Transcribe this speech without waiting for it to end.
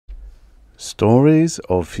Stories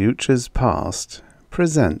of Futures Past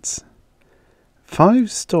presents 5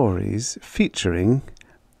 stories featuring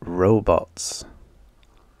robots.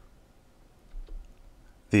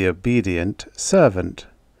 The Obedient Servant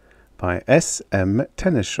by S.M.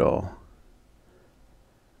 Tenneshaw.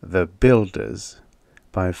 The Builders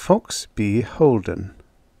by Fox B. Holden.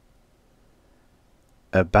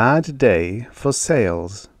 A Bad Day for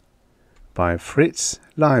Sales by Fritz,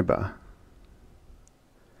 Leiber.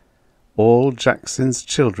 All Jackson's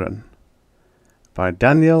Children by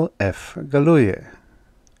Daniel F. Galouye.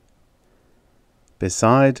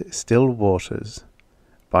 Beside Still Waters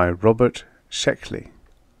by Robert Sheckley.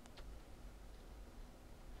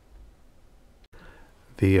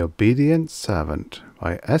 The Obedient Servant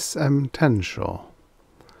by S.M. Tenneshaw.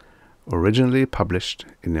 Originally published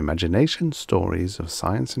in Imagination Stories of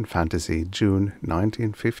Science and Fantasy, June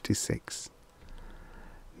 1956.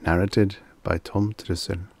 Narrated by Tom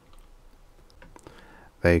Trussel.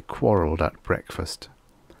 They quarrelled at breakfast.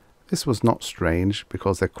 This was not strange,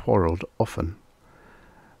 because they quarrelled often.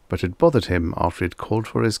 But it bothered him after he'd called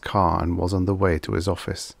for his car and was on the way to his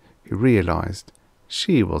office. He realized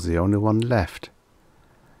she was the only one left.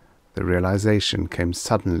 The realization came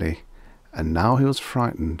suddenly, and now he was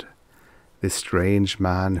frightened. This strange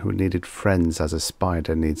man who needed friends as a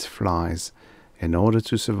spider needs flies in order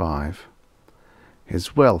to survive.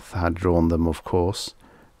 His wealth had drawn them, of course,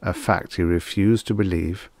 a fact he refused to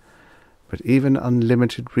believe, but even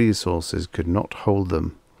unlimited resources could not hold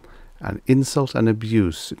them, and insult and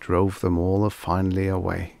abuse drove them all finally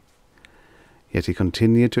away. Yet he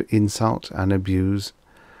continued to insult and abuse,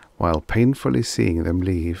 while painfully seeing them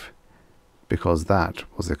leave, because that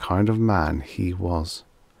was the kind of man he was.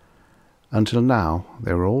 Until now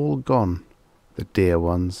they were all gone, the dear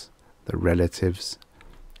ones, the relatives,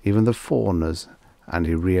 even the foreigners, and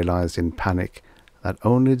he realized in panic that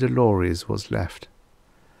only Dolores was left.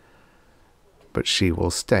 But she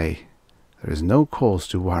will stay. There is no cause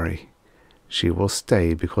to worry. She will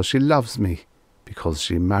stay because she loves me, because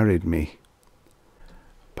she married me.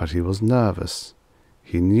 But he was nervous.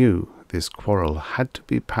 He knew this quarrel had to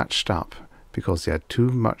be patched up because he had too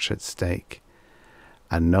much at stake.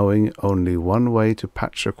 And knowing only one way to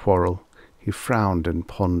patch a quarrel, he frowned and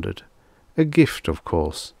pondered. A gift, of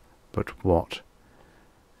course, but what?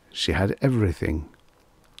 She had everything.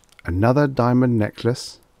 Another diamond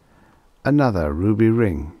necklace, another ruby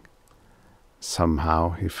ring. Somehow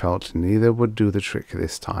he felt neither would do the trick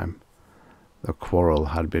this time. The quarrel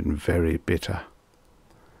had been very bitter.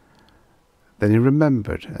 Then he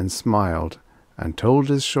remembered and smiled and told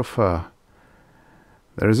his chauffeur,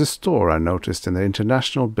 "There is a store I noticed in the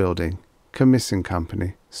International Building, Commission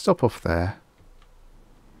Company. Stop off there."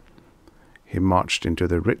 He marched into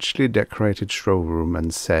the richly decorated showroom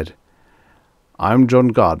and said, "I'm John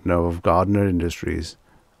Gardner of Gardner Industries.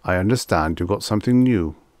 I understand you got something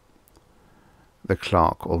new." The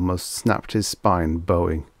clerk almost snapped his spine,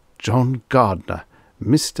 bowing. John Gardner,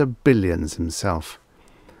 Mr. Billions himself.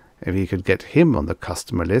 If he could get him on the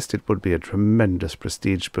customer list, it would be a tremendous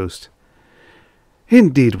prestige boost.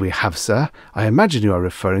 "Indeed we have, sir. I imagine you are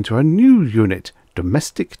referring to our new unit,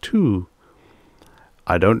 Domestic 2.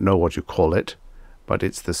 "I don't know what you call it, but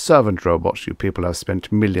it's the servant robot you people have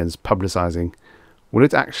spent millions publicizing. Will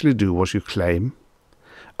it actually do what you claim?"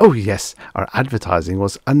 "Oh yes, our advertising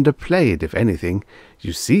was underplayed, if anything.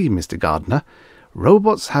 You see, Mr. Gardner,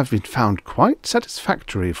 robots have been found quite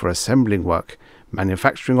satisfactory for assembling work,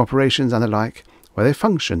 manufacturing operations and the like, where they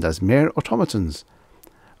functioned as mere automatons."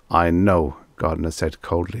 "I know," Gardner said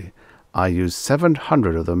coldly. "I use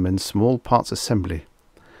 700 of them in small parts assembly."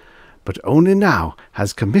 "But only now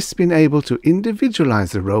has Commiss been able to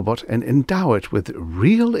individualize the robot and endow it with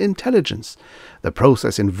real intelligence. The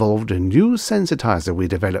process involved a new sensitizer we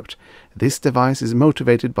developed. This device is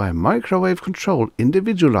motivated by a microwave control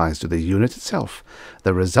individualized to the unit itself.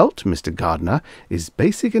 The result, Mr. Gardner, is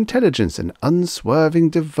basic intelligence and unswerving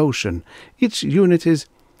devotion. Each unit is—"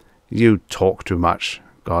 "You talk too much,"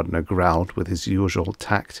 Gardner growled with his usual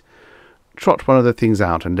tact. "Trot one of the things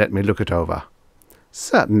out and let me look it over."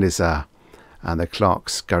 "Certainly, sir," and the clerk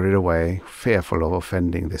scurried away, fearful of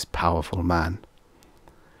offending this powerful man.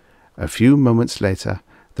 A few moments later,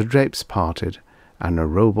 the drapes parted, and a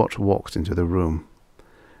robot walked into the room.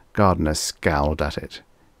 Gardner scowled at it.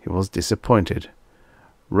 He was disappointed.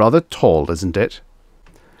 "Rather tall, isn't it?"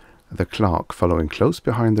 The clerk, following close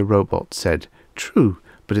behind the robot, said, "True,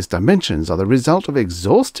 but its dimensions are the result of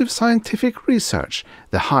exhaustive scientific research.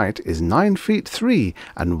 The height is 9 feet 3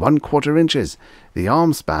 and 1/4 inches. The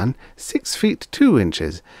arm span 6 feet 2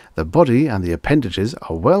 inches. The body and the appendages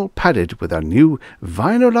are well padded with our new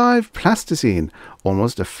Vinolive plasticine,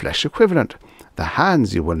 almost a flesh equivalent. The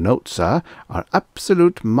hands, you will note, sir, are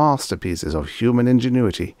absolute masterpieces of human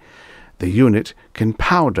ingenuity. The unit can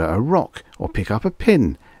powder a rock or pick up a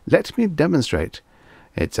pin. Let me demonstrate."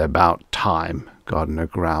 "It's about time," Gardner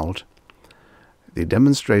growled. The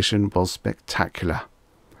demonstration was spectacular.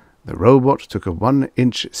 The robot took a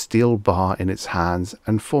 1-inch steel bar in its hands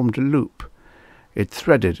and formed a loop. It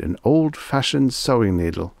threaded an old-fashioned sewing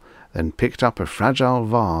needle, then picked up a fragile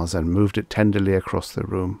vase and moved it tenderly across the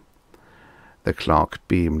room. The clerk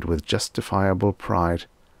beamed with justifiable pride.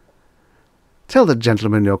 "Tell the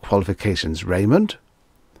gentleman your qualifications, Raymond."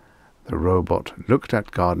 The robot looked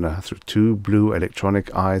at Gardner through 2 blue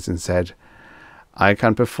electronic eyes and said, "I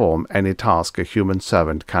can perform any task a human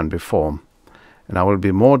servant can perform, and I will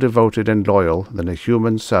be more devoted and loyal than a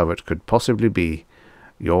human servant could possibly be.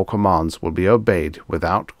 Your commands will be obeyed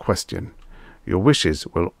without question. Your wishes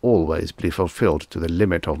will always be fulfilled to the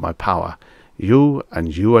limit of my power. You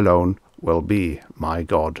and you alone will be my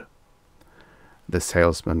God." The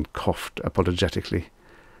salesman coughed apologetically.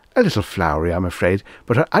 "A little flowery, I'm afraid,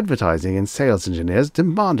 but our advertising and sales engineers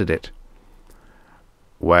demanded it."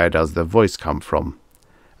 "Where does the voice come from?"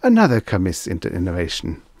 "Another Camis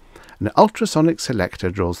innovation. An ultrasonic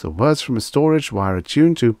selector draws the words from a storage wire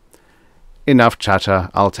attuned to—" "Enough chatter,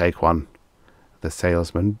 I'll take one." The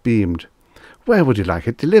salesman beamed. "Where would you like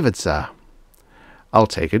it delivered, sir?" "I'll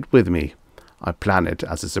take it with me. I plan it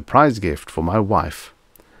as a surprise gift for my wife."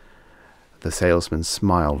 The salesman's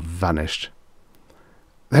smile vanished.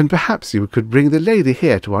 "Then perhaps you could bring the lady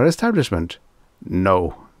here to our establishment."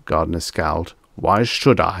 "No," Gardner scowled. "Why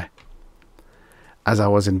should I?" "As I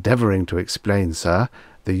was endeavouring to explain, sir,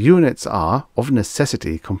 the units are, of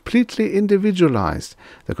necessity, completely individualized.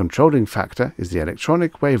 The controlling factor is the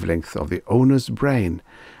electronic wavelength of the owner's brain.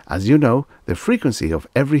 As you know, the frequency of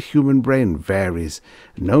every human brain varies.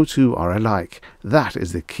 No two are alike. That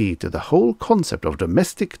is the key to the whole concept of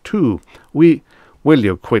domestic two. Will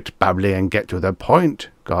you quit babbling and get to the point?"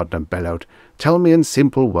 Gardner bellowed. "Tell me in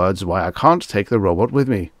simple words why I can't take the robot with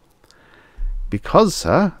me." "Because,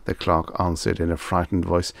 sir," the clerk answered in a frightened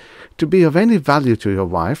voice, "to be of any value to your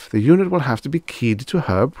wife, the unit will have to be keyed to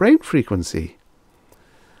her brain frequency."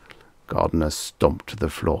 Gardner stomped the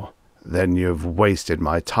floor. "Then you've wasted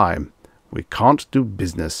my time. We can't do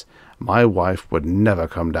business. My wife would never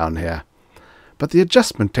come down here." "But the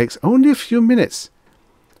adjustment takes only a few minutes."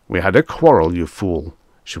 "We had a quarrel, you fool.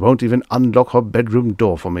 She won't even unlock her bedroom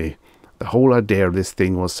door for me. The whole idea of this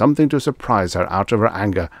thing was something to surprise her out of her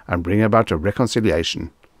anger and bring about a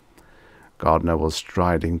reconciliation." Gardner was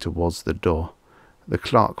striding towards the door. The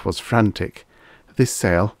clerk was frantic. This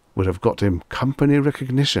sale would have got him company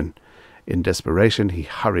recognition. In desperation, he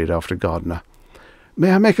hurried after Gardner.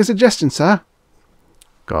 "May I make a suggestion, sir?"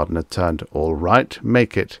 Gardner turned. "All right,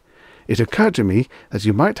 make it." "It occurred to me that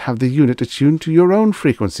you might have the unit attuned to your own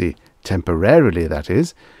frequency, temporarily, that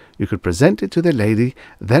is. You could present it to the lady,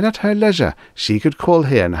 then at her leisure she could call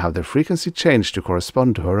here and have the frequency changed to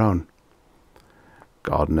correspond to her own."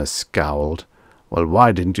 Gardner scowled. "Well,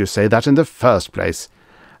 why didn't you say that in the first place?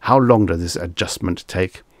 How long does this adjustment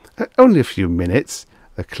take?" "Only a few minutes,"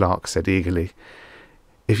 the clerk said eagerly.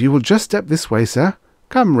 "If you will just step this way, sir.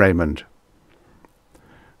 Come, Raymond."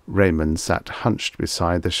 Raymond sat hunched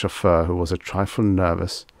beside the chauffeur, who was a trifle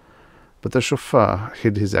nervous. But the chauffeur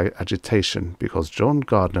hid his agitation because John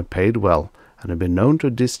Gardner paid well and had been known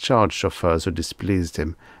to discharge chauffeurs who displeased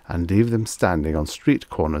him and leave them standing on street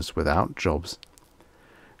corners without jobs.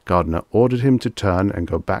 Gardner ordered him to turn and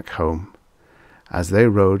go back home. As they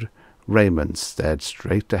rode, Raymond stared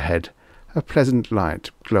straight ahead, a pleasant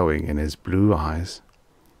light glowing in his blue eyes.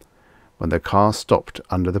 When the car stopped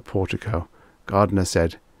under the portico, Gardner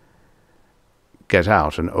said, "Get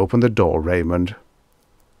out and open the door, Raymond."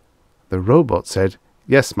 The robot said,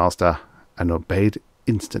 "Yes, master," and obeyed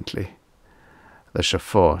instantly. The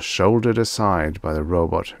chauffeur, shouldered aside by the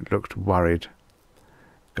robot, looked worried.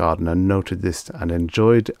 Gardner noted this and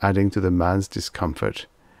enjoyed adding to the man's discomfort.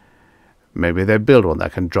 "Maybe they build one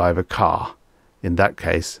that can drive a car. In that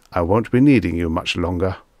case, I won't be needing you much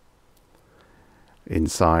longer."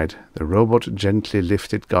 Inside, the robot gently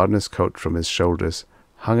lifted Gardner's coat from his shoulders,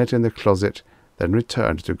 hung it in the closet, then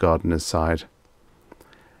returned to Gardner's side.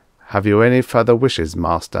 "Have you any further wishes,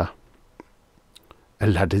 master?"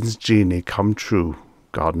 Aladdin's genie come true,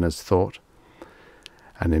 Gardner's thought,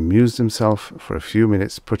 and amused himself for a few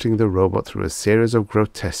minutes putting the robot through a series of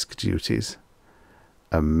grotesque duties.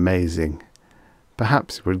 Amazing.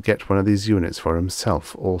 Perhaps he would get one of these units for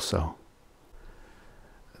himself also.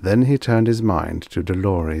 Then he turned his mind to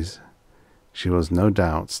Dolores. She was no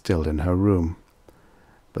doubt still in her room.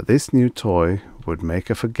 But this new toy would make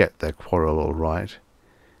her forget their quarrel all right.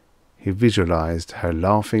 He visualized her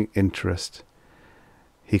laughing interest.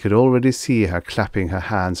 He could already see her clapping her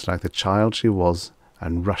hands like the child she was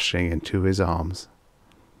and rushing into his arms.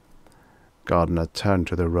 Gardner turned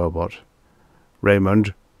to the robot.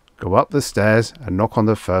 "Raymond, go up the stairs and knock on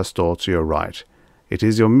the first door to your right. It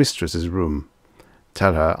is your mistress's room.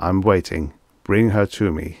 Tell her I'm waiting. Bring her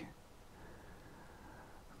to me."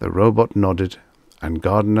 The robot nodded, and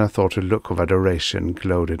Gardner thought a look of adoration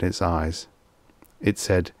glowed in its eyes. It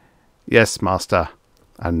said, "Yes, master,"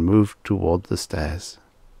 and moved toward the stairs.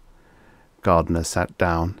 Gardner sat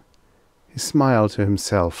down. He smiled to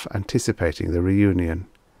himself, anticipating the reunion.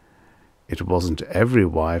 It wasn't every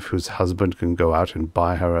wife whose husband can go out and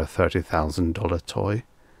buy her a $30,000 toy.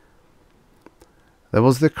 There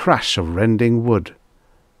was the crash of rending wood.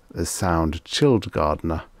 The sound chilled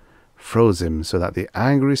Gardner, froze him so that the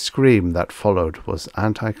angry scream that followed was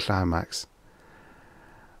anticlimax.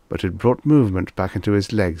 But it brought movement back into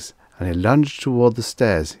his legs, and he lunged toward the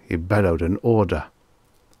stairs. He bellowed an order.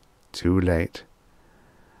 Too late.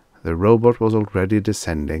 The robot was already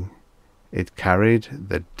descending. It carried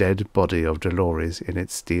the dead body of Dolores in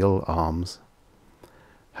its steel arms.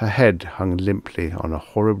 Her head hung limply on a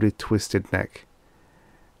horribly twisted neck.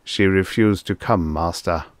 "She refused to come,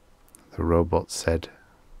 master," the robot said.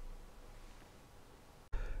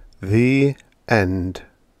 The end.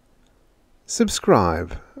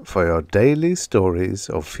 Subscribe for your daily stories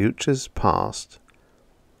of futures past.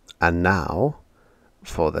 And now,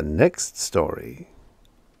 for the next story.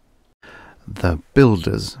 The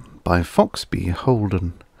Builders by Foxby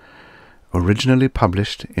Holden. Originally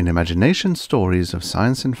published in Imagination Stories of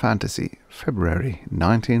Science and Fantasy, February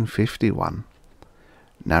 1951.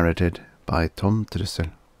 Narrated by Tom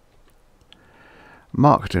Trussel.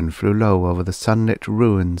 Markton flew low over the sunlit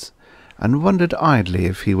ruins and wondered idly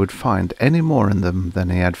if he would find any more in them than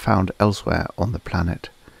he had found elsewhere on the planet.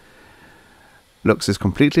 "Looks as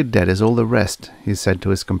completely dead as all the rest," he said to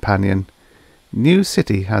his companion. "New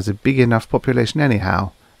City has a big enough population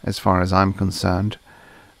anyhow, as far as I'm concerned.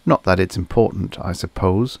 Not that it's important, I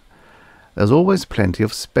suppose. There's always plenty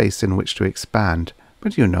of space in which to expand,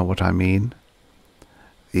 but you know what I mean."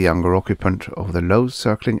 The younger occupant of the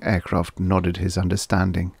low-circling aircraft nodded his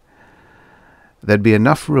understanding. "There'd be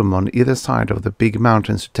enough room on either side of the big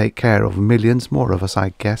mountains to take care of millions more of us,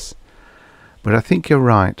 I guess. But I think you're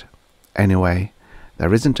right. Anyway,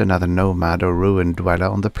 there isn't another nomad or ruin dweller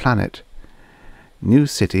on the planet. New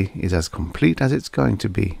City is as complete as it's going to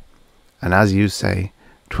be, and as you say,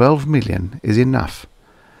 12 million is enough.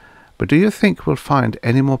 But do you think we'll find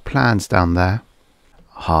any more plans down there?"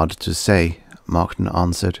 "Hard to say," Markton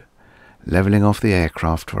answered, levelling off the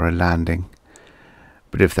aircraft for a landing.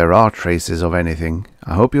 "But if there are traces of anything,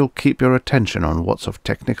 I hope you'll keep your attention on what's of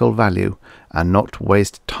technical value and not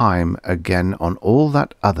waste time again on all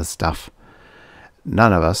that other stuff.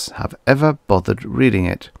 None of us have ever bothered reading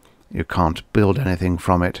it. You can't build anything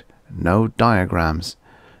from it, no diagrams.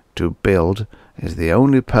 To build is the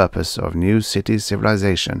only purpose of New City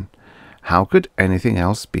civilization. How could anything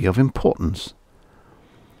else be of importance?"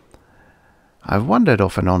 "I've wondered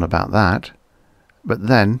off and on about that. But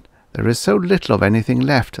then, there is so little of anything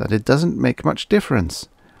left that it doesn't make much difference.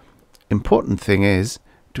 Important thing is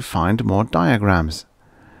to find more diagrams."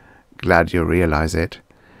 "Glad you realize it.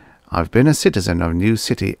 I've been a citizen of New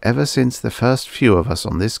City ever since the first few of us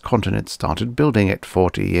on this continent started building it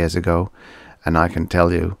 40 years ago, and I can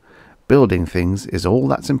tell you, building things is all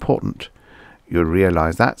that's important. You'd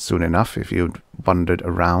realize that soon enough if you'd wandered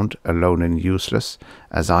around alone and useless,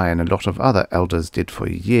 as I and a lot of other elders did for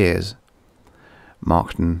years."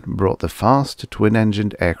 Markton brought the fast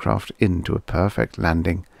twin-engined aircraft into a perfect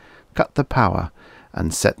landing, cut the power,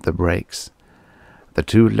 and set the brakes. The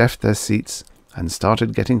two left their seats and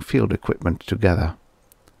started getting field equipment together.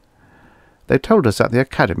 "They told us at the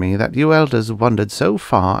academy that you elders wandered so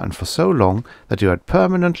far and for so long that you had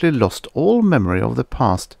permanently lost all memory of the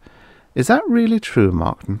past. Is that really true,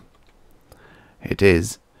 Markton?" "It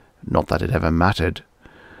is. Not that it ever mattered.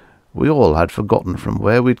 We all had forgotten from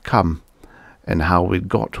where we'd come and how we'd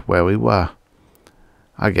got where we were.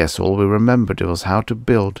 I guess all we remembered was how to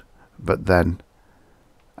build, but then,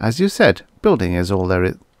 as you said, building is all there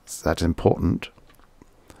is that's important."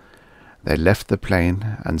 They left the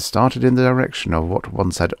plane and started in the direction of what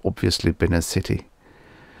once had obviously been a city.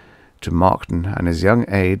 To Markton and his young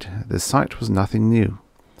aide, the sight was nothing new.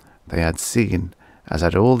 They had seen as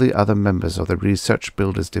had all the other members of the Research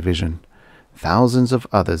Builders Division, thousands of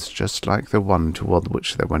others just like the one toward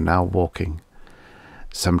which they were now walking.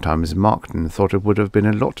 Sometimes Markton thought it would have been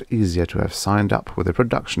a lot easier to have signed up with the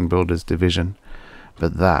Production Builders Division,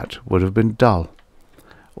 but that would have been dull.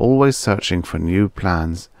 Always searching for new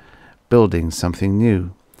plans, building something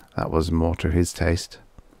new, that was more to his taste.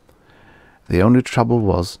 The only trouble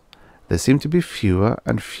was, there seemed to be fewer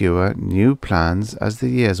and fewer new plans as the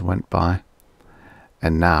years went by.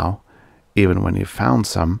 And now, even when you found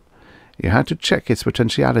some, you had to check its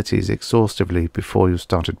potentialities exhaustively before you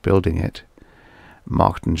started building it.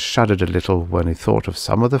 Markton shuddered a little when he thought of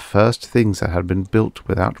some of the first things that had been built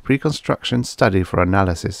without pre-construction study for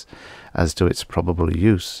analysis as to its probable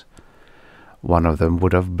use. One of them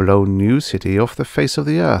would have blown New City off the face of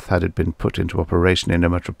the earth had it been put into operation in a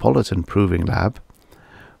metropolitan proving lab.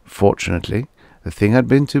 Fortunately, the thing had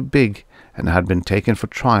been too big and had been taken for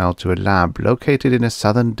trial to a lab located in a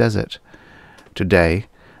southern desert. Today,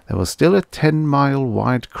 there was still a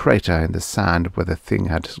 10-mile-wide crater in the sand where the thing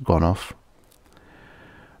had gone off.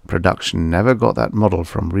 Production never got that model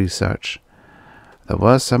from research. There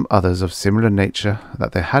were some others of similar nature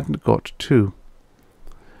that they hadn't got too.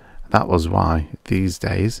 That was why, these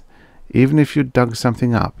days, even if you dug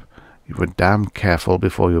something up, you were damn careful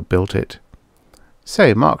before you built it.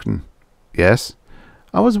 Say, Markton. Yes?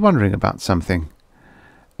 I was wondering about something.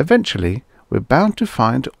 Eventually, we're bound to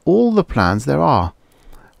find all the plans there are.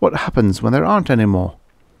 What happens when there aren't any more?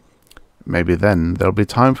 Maybe then there'll be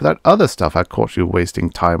time for that other stuff I caught you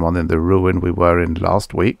wasting time on in the ruin we were in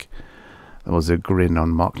last week. There was a grin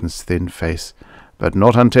on Markton's thin face. But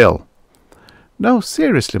not until. No,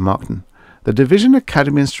 seriously, Markton. The Division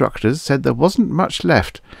Academy instructors said there wasn't much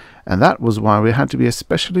left, and that was why we had to be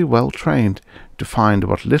especially well trained to find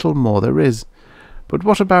what little more there is. But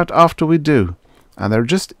what about after we do, and there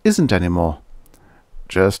just isn't any more?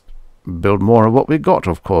 Just build more of what we got,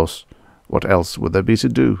 of course. What else would there be to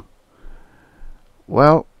do?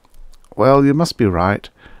 Well, you must be right,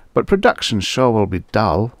 but production sure will be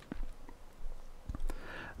dull.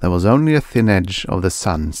 There was only a thin edge of the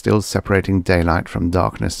sun still separating daylight from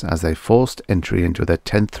darkness as they forced entry into their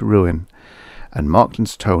 10th ruin, and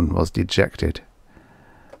Markton's tone was dejected.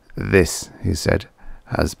 This, he said,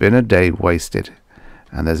 has been a day wasted,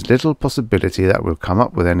 and there's little possibility that we'll come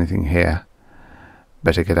up with anything here.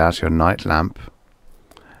 Better get out your night lamp.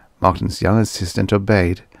 Markton's young assistant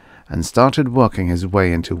obeyed, and started working his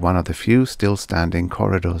way into one of the few still standing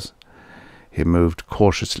corridors. He moved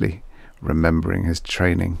cautiously, remembering his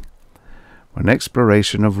training. When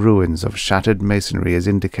exploration of ruins of shattered masonry is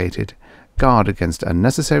indicated, guard against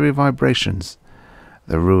unnecessary vibrations.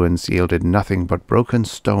 The ruins yielded nothing but broken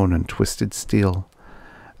stone and twisted steel.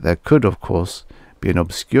 There could, of course, be an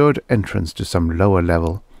obscured entrance to some lower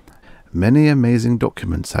level. Many amazing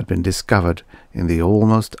documents had been discovered in the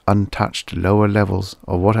almost untouched lower levels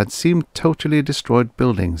of what had seemed totally destroyed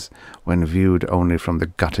buildings when viewed only from the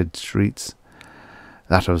gutted streets.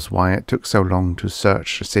 That was why it took so long to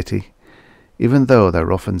search the city. Even though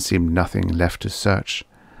there often seemed nothing left to search,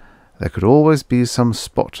 there could always be some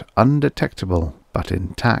spot undetectable but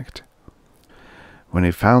intact. When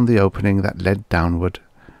he found the opening that led downward,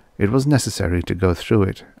 it was necessary to go through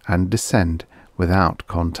it and descend without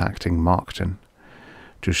contacting Markton.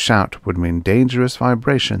 To shout would mean dangerous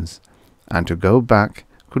vibrations, and to go back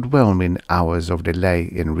could well mean hours of delay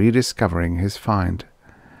in rediscovering his find.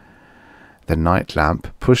 The night lamp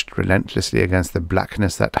pushed relentlessly against the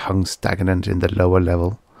blackness that hung stagnant in the lower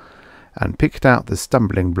level, and picked out the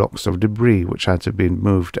stumbling blocks of debris which had to be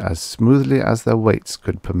moved as smoothly as their weights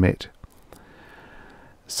could permit.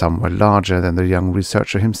 Some were larger than the young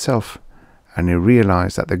researcher himself, and he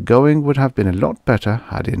realized that the going would have been a lot better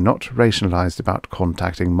had he not rationalized about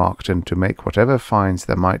contacting Markton to make whatever finds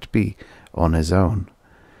there might be on his own.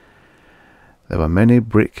 There were many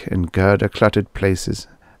brick and girder-cluttered places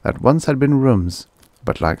that once had been rooms,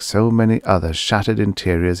 but like so many other shattered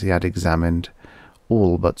interiors he had examined,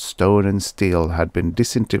 all but stone and steel had been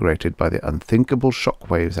disintegrated by the unthinkable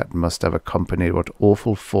shockwaves that must have accompanied what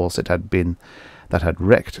awful force it had been that had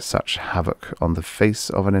wreaked such havoc on the face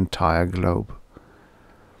of an entire globe.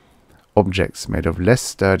 Objects made of less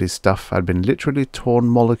sturdy stuff had been literally torn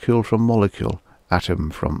molecule from molecule, atom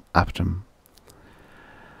from atom.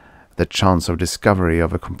 The chance of discovery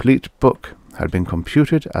of a complete book had been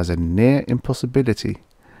computed as a near impossibility.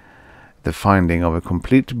 The finding of a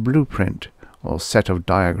complete blueprint or set of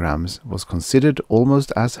diagrams was considered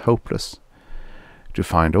almost as hopeless. To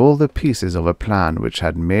find all the pieces of a plan which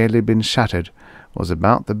had merely been shattered was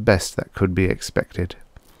about the best that could be expected.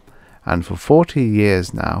 And for 40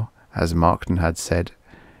 years now, as Markton had said,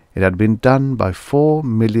 It had been done by 4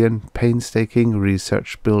 million painstaking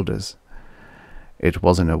research builders. It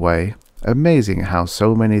was, in a way, amazing how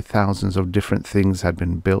so many thousands of different things had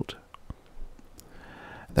been built.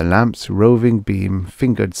 The lamp's roving beam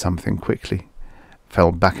fingered something quickly,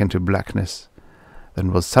 fell back into blackness,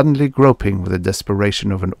 then was suddenly groping with the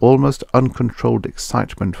desperation of an almost uncontrolled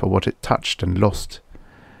excitement for what it touched and lost.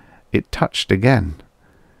 It touched again.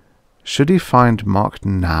 Should he find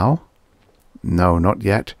Markton now? No, not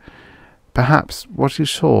yet. Perhaps what he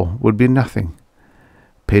saw would be nothing.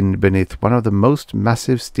 Pinned beneath one of the most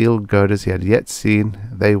massive steel girders he had yet seen,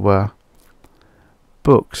 they were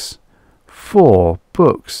books. 4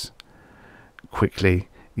 books. Quickly,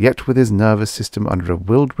 yet with his nervous system under a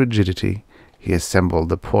willed rigidity, he assembled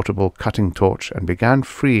the portable cutting torch and began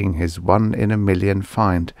freeing his 1 in a million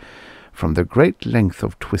find from the great length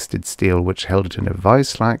of twisted steel which held it in a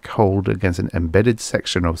vice-like hold against an embedded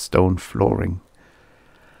section of stone flooring.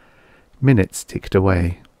 Minutes ticked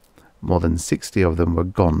away. More than 60 of them were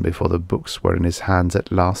gone before the books were in his hands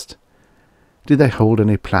at last. Did they hold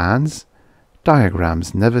any plans?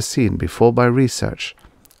 Diagrams never seen before by research.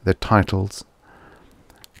 The titles.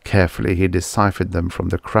 Carefully he deciphered them from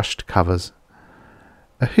the crushed covers.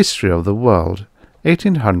 A History of the World,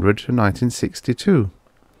 1800 to 1962.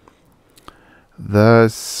 The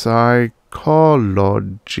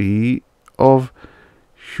Psychology of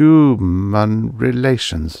Human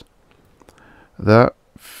Relations. The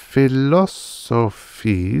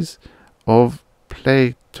Philosophies of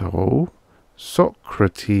Plato,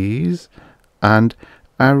 Socrates, and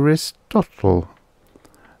Aristotle.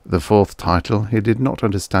 The 4th title he did not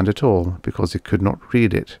understand at all, because he could not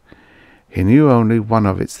read it. He knew only one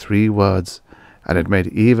of its 3 words, and it made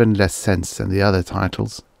even less sense than the other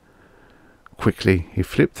titles. Quickly he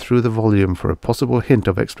flipped through the volume for a possible hint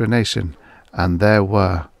of explanation, and there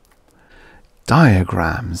were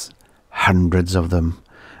diagrams, hundreds of them,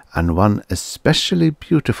 and one especially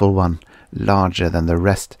beautiful one, larger than the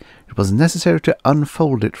rest. It was necessary to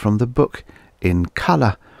unfold it from the book, in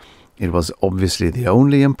colour. It was obviously the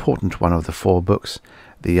only important one of the 4 books.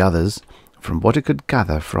 The others, from what he could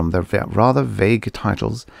gather from the rather vague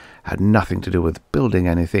titles, had nothing to do with building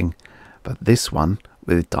anything, but this one,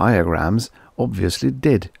 with diagrams, obviously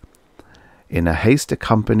did. In a haste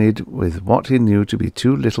accompanied with what he knew to be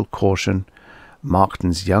too little caution,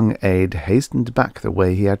 Markton's young aide hastened back the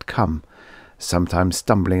way he had come, sometimes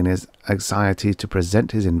stumbling in his anxiety to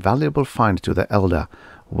present his invaluable find to the elder,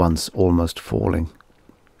 once almost falling.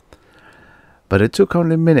 But it took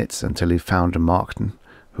only minutes until he found Markton,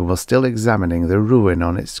 who was still examining the ruin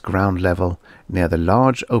on its ground level, near the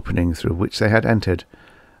large opening through which they had entered.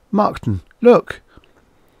 "Markton, look!"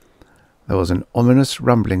 There was an ominous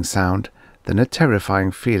rumbling sound, then a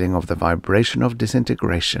terrifying feeling of the vibration of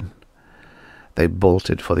disintegration. They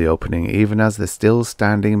bolted for the opening even as the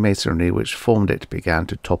still-standing masonry which formed it began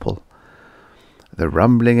to topple. The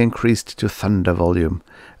rumbling increased to thunder volume,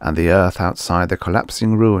 and the earth outside the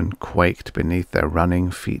collapsing ruin quaked beneath their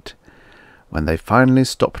running feet. When they finally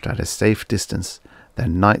stopped at a safe distance, their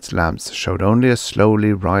night lamps showed only a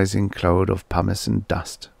slowly rising cloud of pumice and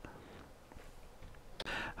dust.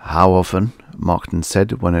 "How often," Markton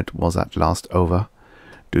said when it was at last over,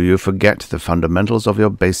 "do you forget the fundamentals of your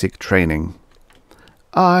basic training?"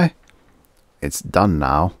 "It's done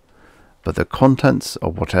now, but the contents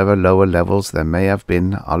of whatever lower levels there may have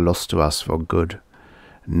been are lost to us for good.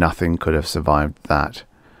 Nothing could have survived that,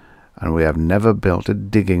 and we have never built a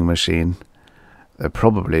digging machine. There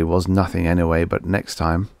probably was nothing anyway, but next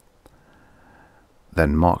time."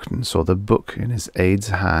 Then Markton saw the book in his aide's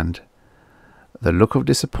hand. The look of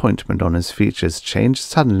disappointment on his features changed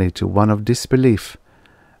suddenly to one of disbelief,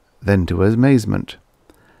 then to amazement.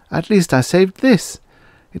 "At least I saved this.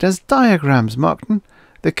 It has diagrams, Markton.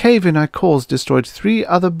 The cave-in I caused destroyed 3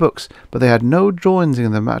 other books, but they had no drawings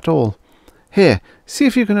in them at all. Here, see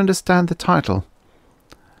if you can understand the title."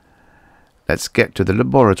 "Let's get to the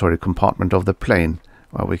laboratory compartment of the plane,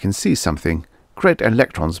 where we can see something. Great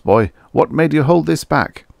electrons, boy! What made you hold this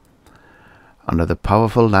back?" Under the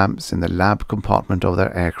powerful lamps in the lab compartment of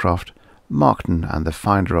their aircraft, Markton and the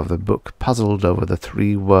finder of the book puzzled over the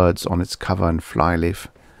 3 words on its cover and flyleaf.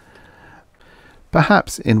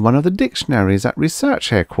 "Perhaps in one of the dictionaries at research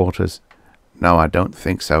headquarters." "No, I don't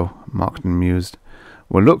think so," Markton mused.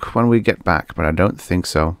 "We'll look when we get back, but I don't think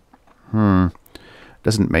so."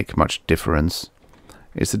 Doesn't make much difference.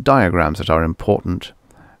 It's the diagrams that are important,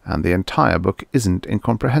 and the entire book isn't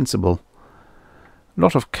incomprehensible.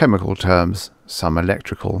 Lot of chemical terms, some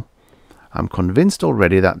electrical. I'm convinced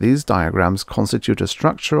already that these diagrams constitute a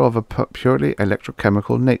structure of a purely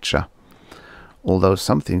electrochemical nature, although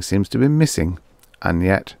something seems to be missing, and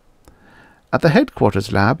yet At the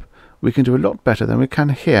headquarters lab, we can do a lot better than we can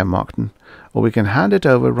here, Markton, or we can hand it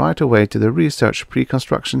over right away to the Research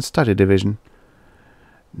Pre-Construction Study Division.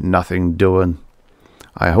 Nothing doing.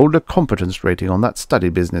 I hold a competence rating on that study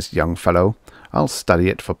business, young fellow. I'll study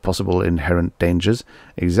it for possible inherent dangers,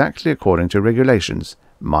 exactly according to regulations,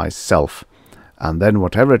 myself. And then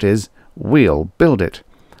whatever it is, we'll build it.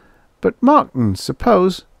 But Markton,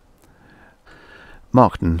 suppose...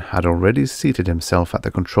 Markton had already seated himself at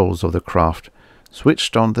the controls of the craft,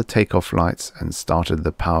 switched on the take-off lights, and started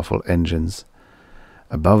the powerful engines.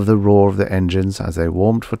 Above the roar of the engines as they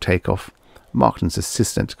warmed for take-off, Markton's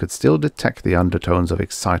assistant could still detect the undertones of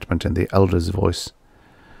excitement in the elder's voice.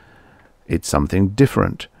 It's something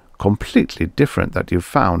different, completely different that you've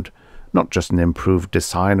found, not just an improved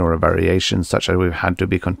design or a variation such as we've had to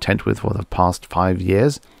be content with for the past 5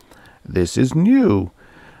 years. This is new.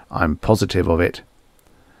 I'm positive of it.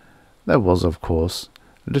 There was, of course,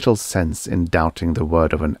 little sense in doubting the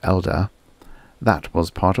word of an elder. That was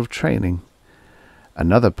part of training.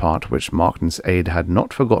 Another part which Markton's aide had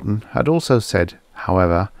not forgotten had also said,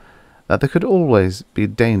 however, that there could always be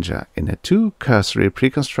danger in a too cursory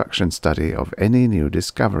pre-construction study of any new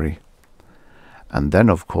discovery. And then,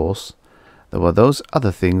 of course, there were those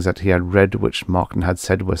other things that he had read which Markton had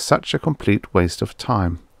said were such a complete waste of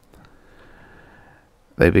time.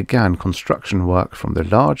 They began construction work from the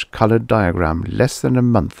large coloured diagram less than a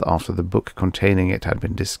month after the book containing it had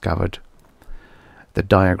been discovered. The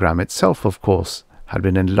diagram itself, of course, had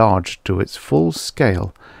been enlarged to its full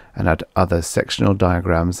scale and had other sectional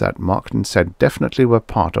diagrams that Markton said definitely were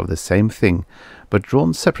part of the same thing, but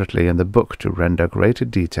drawn separately in the book to render greater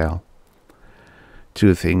detail.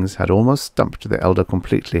 2 things had almost stumped the elder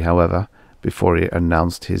completely, however, before he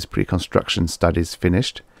announced his pre-construction studies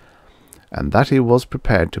finished, and that he was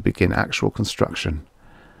prepared to begin actual construction.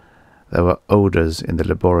 There were odours in the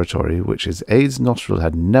laboratory which his aide's nostril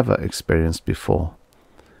had never experienced before.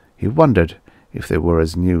 He wondered if they were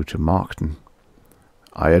as new to Markton.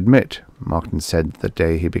 "I admit," Markton said the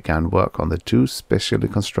day he began work on the 2 specially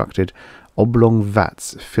constructed oblong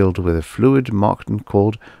vats filled with a fluid Markton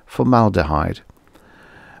called formaldehyde,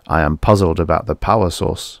 "I am puzzled about the power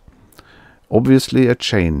source. Obviously a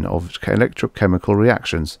chain of electrochemical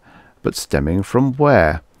reactions, but stemming from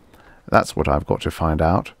where? That's what I've got to find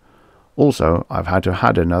out. Also, I've had to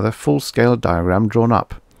have another full-scale diagram drawn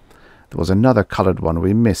up. There was another coloured one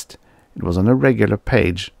we missed. It was on a regular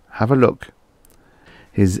page. Have a look."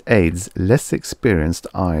 His aide's less experienced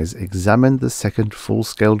eyes examined the second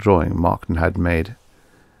full-scale drawing Markton had made.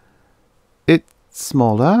 "It's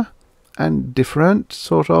smaller and different,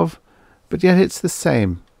 sort of, but yet it's the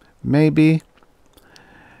same. Maybe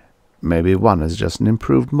one is just an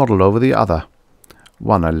improved model over the other.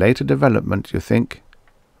 One a later development, you think?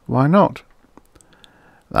 Why not?"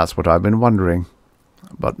 "That's what I've been wondering.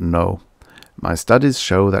 But no. My studies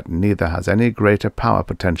show that neither has any greater power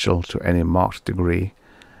potential to any marked degree,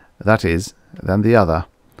 that is, than the other.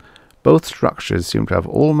 Both structures seem to have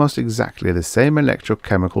almost exactly the same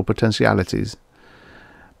electrochemical potentialities.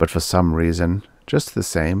 But for some reason, just the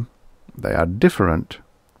same, they are different."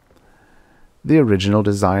 "The original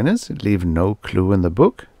designers leave no clue in the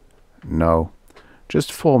book?" "No,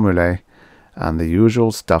 just formulae, and the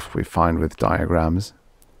usual stuff we find with diagrams."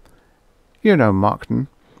 "You know, Markton,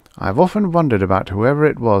 I've often wondered about whoever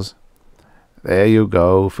it was." "There you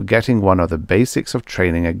go, forgetting one of the basics of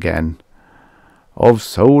training again. Of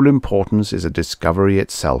sole importance is a discovery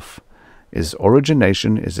itself. Its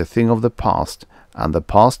origination is a thing of the past, and the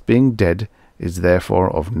past being dead is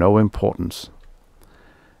therefore of no importance."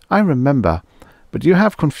 "I remember, but you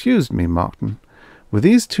have confused me, Markton. With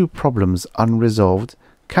these 2 problems unresolved,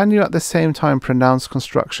 can you at the same time pronounce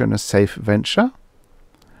construction a safe venture?"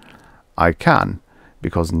 "I can,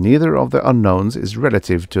 because neither of the unknowns is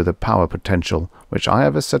relative to the power potential which I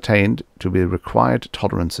have ascertained to be required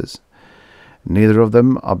tolerances. Neither of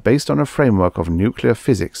them are based on a framework of nuclear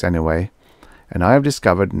physics anyway, and I have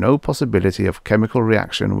discovered no possibility of chemical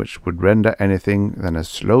reaction which would render anything than a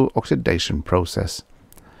slow oxidation process.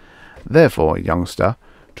 Therefore, youngster,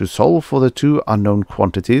 to solve for the 2 unknown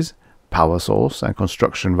quantities, power source and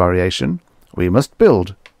construction variation, we must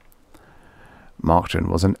build." Markton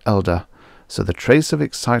was an elder, so the trace of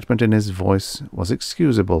excitement in his voice was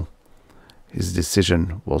excusable. His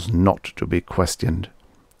decision was not to be questioned.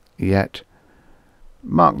 Yet,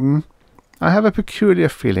 "Markton, I have a peculiar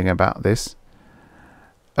feeling about this."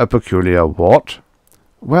 "A peculiar what?"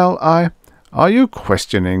 "Well, Are you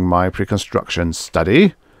questioning my pre-construction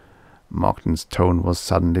study?" Markton's tone was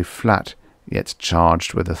suddenly flat, yet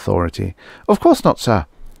charged with authority. "Of course not, sir."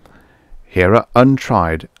 "Here are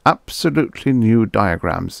untried, absolutely new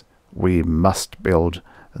diagrams, We must build.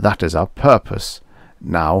 That is our purpose.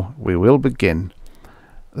 Now we will begin.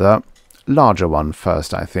 The larger one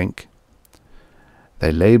first, I think."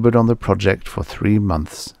 They laboured on the project for 3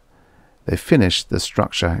 months. They finished the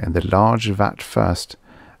structure in the large vat first,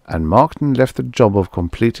 and Markton left the job of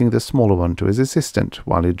completing the smaller one to his assistant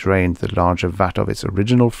while he drained the larger vat of its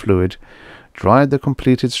original fluid, dried the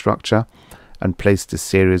completed structure, and placed a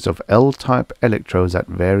series of L-type electrodes at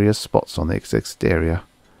various spots on its exterior.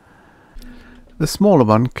 "The smaller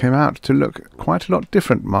one came out to look quite a lot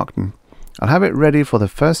different, Markton. I'll have it ready for the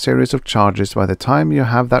first series of charges by the time you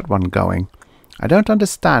have that one going. I don't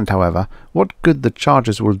understand, however, what good the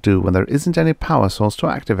charges will do when there isn't any power source to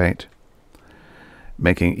activate."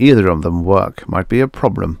 "Making either of them work might be a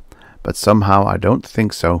problem, but somehow I don't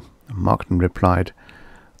think so," Markton replied.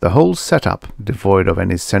 "The whole setup, devoid of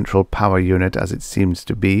any central power unit as it seems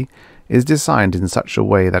to be, is designed in such a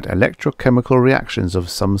way that electrochemical reactions of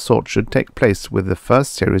some sort should take place with the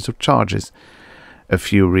first series of charges. A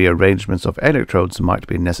few rearrangements of electrodes might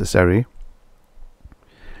be necessary."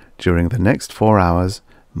 During the next 4 hours,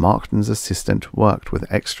 Markton's assistant worked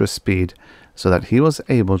with extra speed so that he was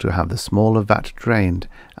able to have the smaller vat drained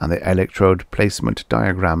and the electrode placement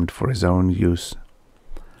diagrammed for his own use.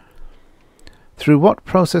 "Through what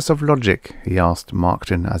process of logic," he asked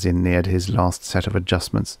Markton as he neared his last set of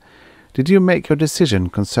adjustments, "did you make your decision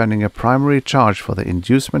concerning a primary charge for the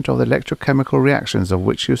inducement of the electrochemical reactions of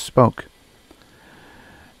which you spoke?"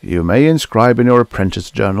 "You may inscribe in your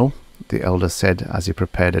apprentice journal," the elder said as he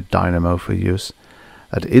prepared a dynamo for use,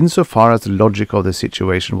 "that insofar as the logic of the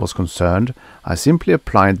situation was concerned, I simply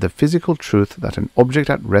applied the physical truth that an object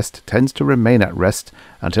at rest tends to remain at rest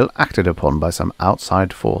until acted upon by some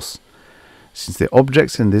outside force. Since the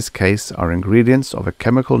objects in this case are ingredients of a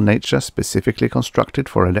chemical nature specifically constructed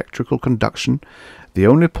for electrical conduction, the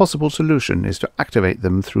only possible solution is to activate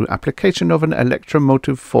them through application of an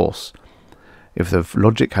electromotive force. If the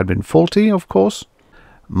logic had been faulty, of course—"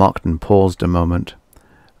 Markton paused a moment.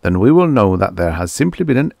 "Then we will know that there has simply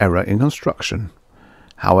been an error in construction.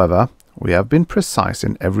 However, we have been precise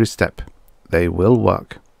in every step. They will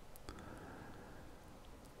work."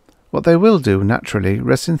 "What they will do, naturally,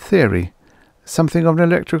 rests in theory. Something of an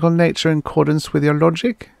electrical nature in accordance with your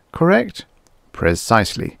logic, correct?"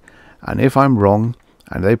 "Precisely. And if I'm wrong,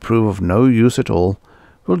 and they prove of no use at all,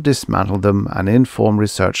 we'll dismantle them and inform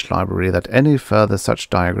Research Library that any further such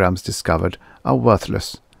diagrams discovered are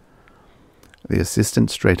worthless." The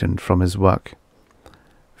assistant straightened from his work.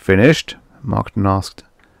 "Finished?" Markton asked.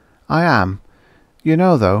 "I am. You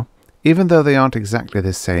know, though, even though they aren't exactly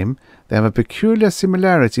the same, they have a peculiar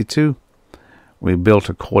similarity too. We built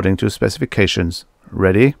according to specifications.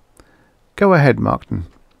 Ready?" "Go ahead, Markton."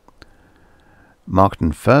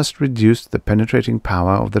 Markton first reduced the penetrating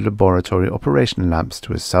power of the laboratory operation lamps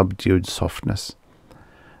to a subdued softness.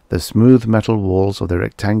 The smooth metal walls of the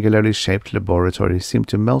rectangularly shaped laboratory seemed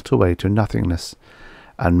to melt away to nothingness,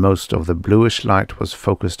 and most of the bluish light was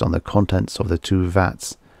focused on the contents of the 2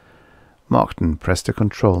 vats. Markton pressed a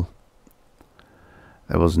control.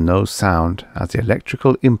 There was no sound as the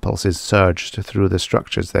electrical impulses surged through the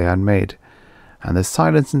structures they had made, and the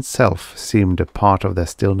silence itself seemed a part of their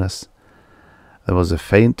stillness. There was a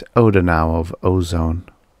faint odour now of ozone.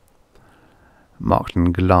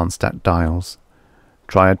 Markton glanced at dials.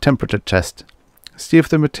 "Try a temperature test. See if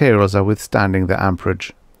the materials are withstanding the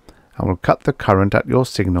amperage. I will cut the current at your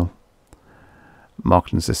signal."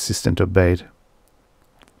 Markton's assistant obeyed.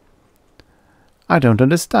 "I don't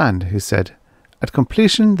understand," he said. "At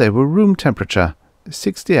completion they were room temperature,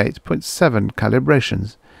 68.7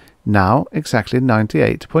 calibrations. Now exactly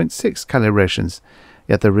 98.6 calibrations.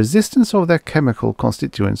 Yet the resistance of their chemical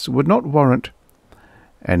constituents would not warrant—"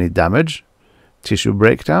 "Any damage? Tissue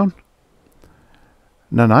breakdown?"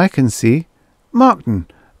 "None I can see. Markton,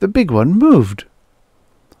 the big one moved."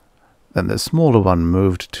 Then the smaller one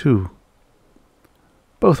moved too.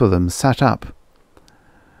 Both of them sat up.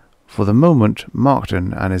 For the moment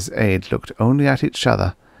Markton and his aide looked only at each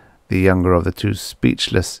other, the younger of the two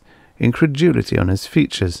speechless, incredulity on his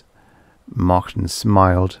features. Markton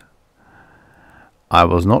smiled. "I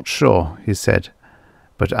was not sure," he said,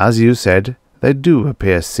 "but as you said, they do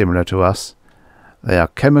appear similar to us. They are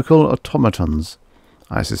chemical automatons.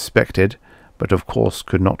 I suspected, but of course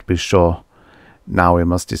could not be sure. Now we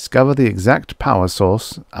must discover the exact power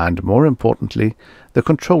source, and, more importantly, the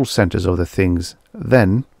control centers of the things.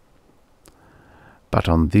 Then—" But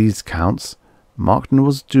on these counts, Markton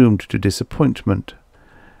was doomed to disappointment.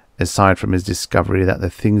 Aside from his discovery that the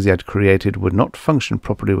things he had created would not function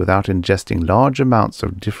properly without ingesting large amounts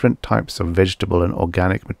of different types of vegetable and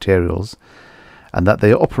organic materials, and that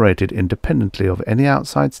they operated independently of any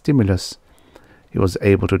outside stimulus. He was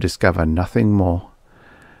able to discover nothing more,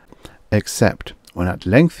 except when at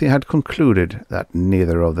length he had concluded that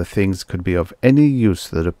neither of the things could be of any use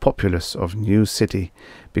to the populace of New City,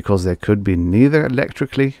 because they could be neither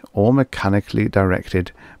electrically or mechanically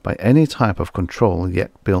directed by any type of control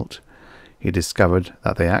yet built. He discovered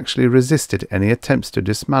that they actually resisted any attempts to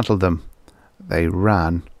dismantle them. They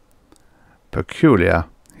ran. "Peculiar,"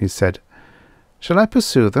 he said. "Shall I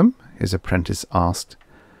pursue them?" his apprentice asked.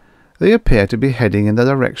 "They appear to be heading in the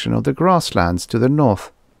direction of the grasslands to the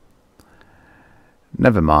north."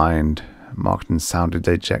 "Never mind," Markton sounded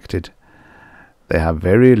dejected. "They have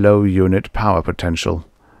very low unit power potential.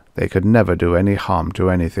 They could never do any harm to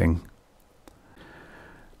anything."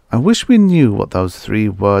 I wish we knew what those 3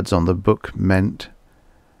 words on the book meant.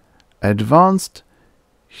 Advanced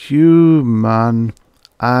Human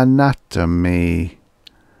Anatomy.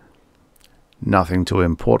 Nothing too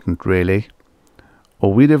important, really,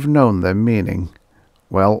 or we'd have known their meaning.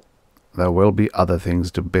 Well, there will be other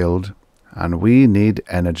things to build, and we need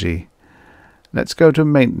energy. Let's go to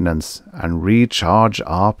maintenance and recharge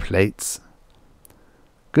our plates.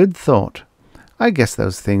 Good thought. I guess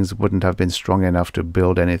those things wouldn't have been strong enough to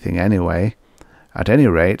build anything anyway. At any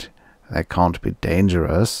rate, they can't be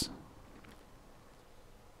dangerous.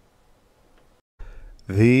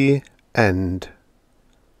 The end.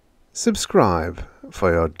 Subscribe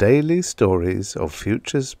for your daily stories of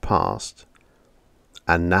futures past.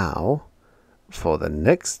 And now, for the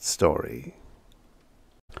next story.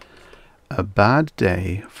 A Bad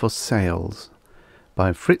Day for Sales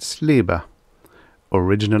by Fritz Leiber,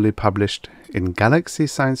 originally published in Galaxy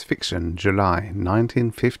Science Fiction, July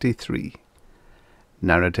 1953.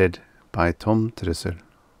 Narrated by Tom Trussel.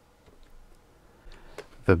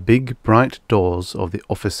 The big bright doors of the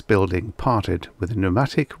office building parted with a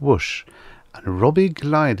pneumatic whoosh, and Robbie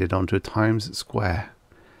glided onto Times Square.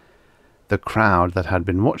 The crowd that had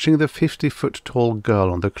been watching the 50-foot-tall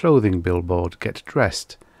girl on the clothing billboard get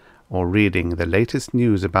dressed, or reading the latest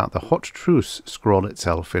news about the hot truce scrawl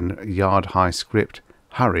itself in yard-high script,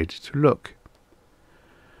 hurried to look.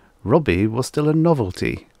 Robbie was still a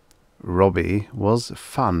novelty. Robbie was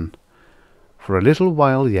fun. For a little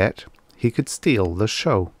while yet, he could steal the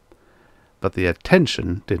show. But the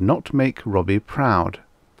attention did not make Robbie proud.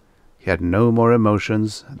 He had no more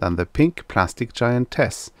emotions than the pink plastic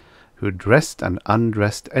giantess, who dressed and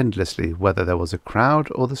undressed endlessly whether there was a crowd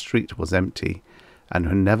or the street was empty, and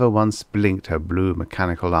who never once blinked her blue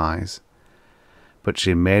mechanical eyes. But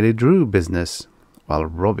she merely drew business, while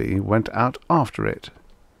Robbie went out after it.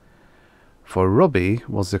 For Robbie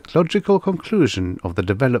was the logical conclusion of the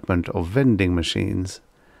development of vending machines.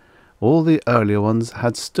 All the earlier ones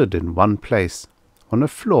had stood in one place, on a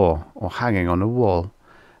floor or hanging on a wall,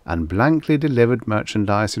 and blankly delivered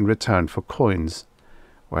merchandise in return for coins,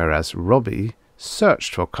 whereas Robbie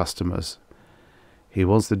searched for customers. He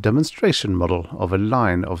was the demonstration model of a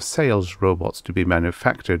line of sales robots to be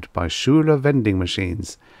manufactured by Schuler vending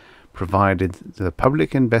machines, provided the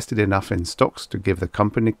public invested enough in stocks to give the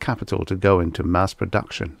company capital to go into mass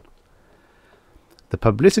production. The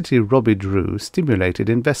publicity Robbie drew stimulated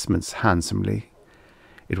investments handsomely.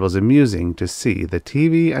 It was amusing to see the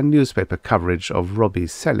TV and newspaper coverage of Robbie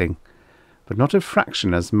selling, but not a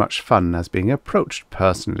fraction as much fun as being approached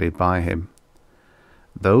personally by him.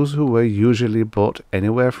 Those who were usually bought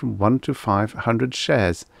anywhere from 1 to 500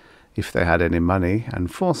 shares, if they had any money and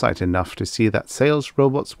foresight enough to see that sales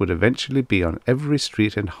robots would eventually be on every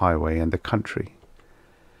street and highway in the country.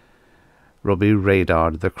 Robbie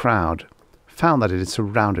radared the crowd, found that it had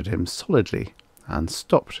surrounded him solidly, and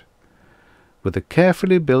stopped. With a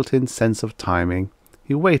carefully built-in sense of timing,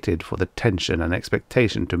 he waited for the tension and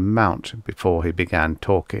expectation to mount before he began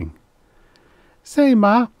talking. "Say,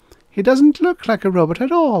 Ma, he doesn't look like a robot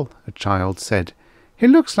at all," a child said. "He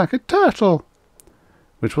looks like a turtle,"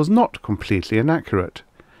 which was not completely inaccurate.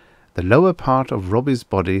 The lower part of Robbie's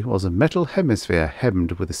body was a metal hemisphere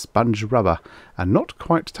hemmed with sponge rubber and not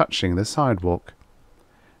quite touching the sidewalk.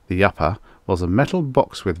 The upper was a metal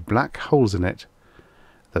box with black holes in it.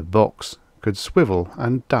 The box could swivel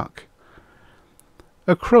and duck.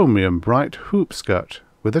 A chromium bright hoop skirt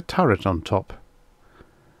with a turret on top.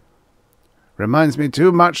 "Reminds me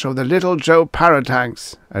too much of the Little Joe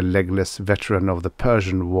Paratanks," a legless veteran of the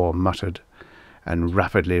Persian War muttered, and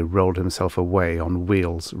rapidly rolled himself away on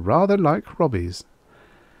wheels rather like Robbie's.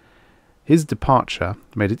 His departure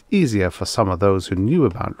made it easier for some of those who knew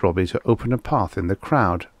about Robbie to open a path in the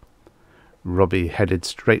crowd. Robbie headed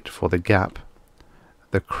straight for the gap.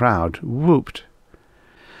 The crowd whooped.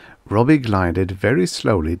 Robbie glided very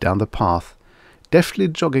slowly down the path, deftly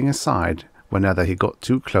jogging aside whenever he got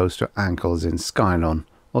too close to ankles in skylon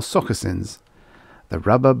or sockasins. The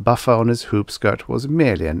rubber buffer on his hoop skirt was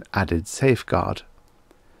merely an added safeguard.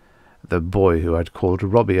 The boy who had called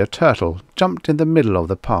Robbie a turtle jumped in the middle of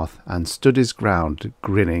the path and stood his ground,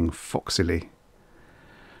 grinning foxily.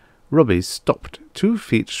 Robbie stopped 2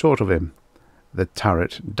 feet short of him. The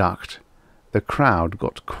turret ducked. The crowd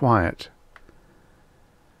got quiet.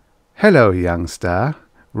 "Hello, youngster,"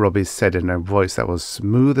 Robbie said in a voice that was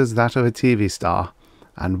smooth as that of a TV star,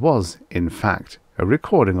 and was, in fact, a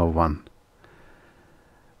recording of one.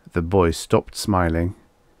 The boy stopped smiling.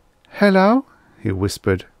 "Hello," he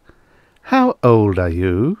whispered. "How old are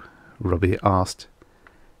you?" Robbie asked.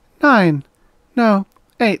 9. No,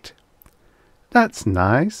 8. "That's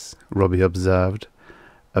nice," Robbie observed.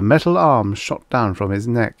 A metal arm shot down from his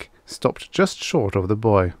neck, stopped just short of the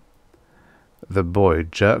boy. The boy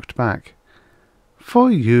jerked back.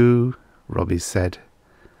 "For you," Robbie said.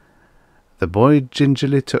 The boy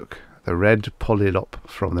gingerly took the red polylop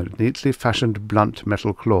from the neatly fashioned blunt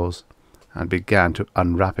metal claws and began to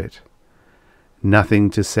unwrap it. "Nothing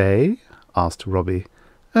to say?" asked Robbie.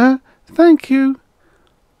 Thank you."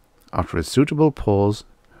 After a suitable pause,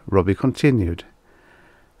 Robbie continued.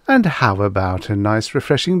 "And how about a nice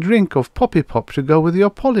refreshing drink of poppy pop to go with your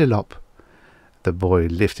polylop?" The boy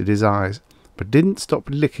lifted his eyes, but didn't stop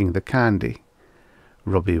licking the candy.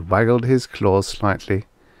 Robbie waggled his claws slightly.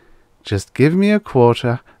 "Just give me a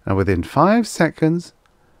quarter, and within 5 seconds—"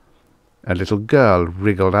 A little girl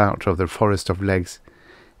wriggled out of the forest of legs.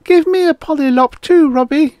 "Give me a polylop too,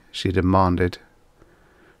 Robbie," she demanded.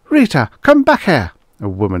 "Rita, come back here," a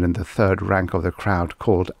woman in the third rank of the crowd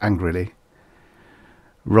called angrily.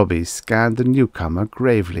 Robbie scanned the newcomer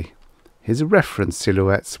gravely. His reference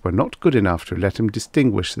silhouettes were not good enough to let him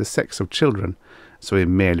distinguish the sex of children, so he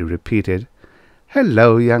merely repeated,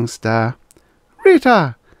 "Hello, youngster."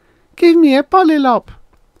 "Rita, give me a polylop."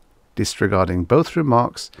 Disregarding both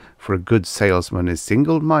remarks, for a good salesman is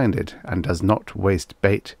single-minded and does not waste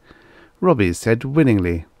bait, Robbie said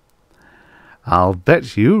winningly, "I'll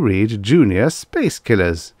bet you read Junior Space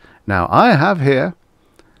Killers. Now I have here—"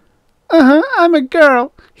 I'm a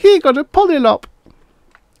girl. He got a polylop."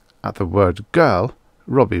 At the word girl,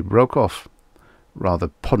 Robbie broke off. Rather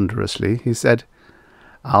ponderously, he said,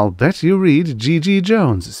 "I'll bet you read G.G.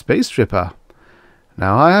 Jones' Space Tripper.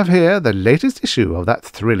 Now I have here the latest issue of that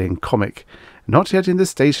thrilling comic, not yet in the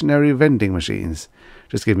stationary vending machines.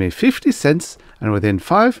 Just give me 50 cents, and within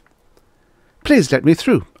 5— "Please let me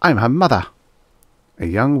through. I'm her mother." A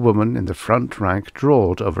young woman in the front rank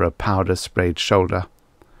drawled over a powder-sprayed shoulder.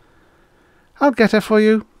 "I'll get her for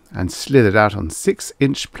you," and slithered out on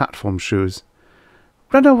 6-inch platform shoes.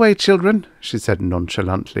 "Run away, children," she said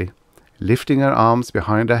nonchalantly. Lifting her arms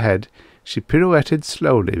behind her head, she pirouetted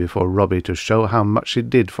slowly before Robbie to show how much she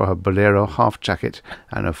did for her bolero half-jacket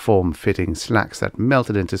and her form-fitting slacks that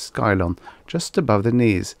melted into skylon just above the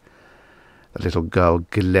knees. The little girl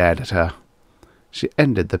glared at her. She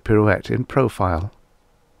ended the pirouette in profile.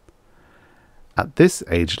 At this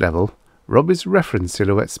age level, Robbie's reference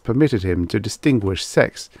silhouettes permitted him to distinguish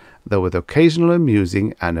sex, though with occasional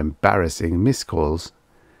amusing and embarrassing miscalls.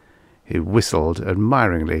 He whistled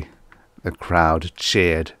admiringly. The crowd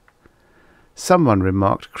cheered. Someone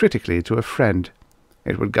remarked critically to a friend,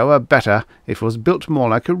 "It would go her better if it was built more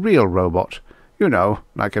like a real robot. You know,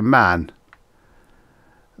 like a man."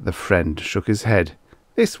 The friend shook his head.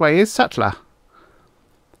 "This way is subtler."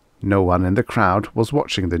 No one in the crowd was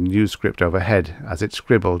watching the news script overhead as it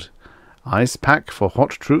scribbled, "Ice pack for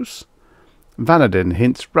hot truce. Vanadin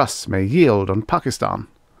hints Russ may yield on Pakistan."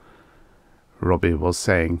 Robbie was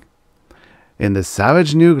saying, "In the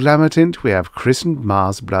savage new glamour tint we have christened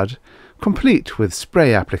Mars blood, complete with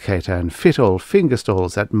spray applicator and fit-all finger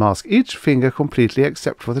stalls that mask each finger completely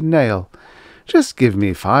except for the nail. Just give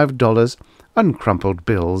me $5. Uncrumpled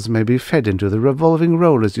bills may be fed into the revolving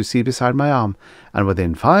rollers you see beside my arm, and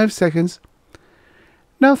within 5 seconds—"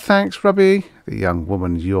 "No thanks, Robbie," the young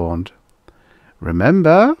woman yawned.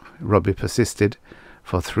 "Remember," Robbie persisted,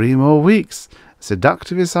 "for 3 more weeks,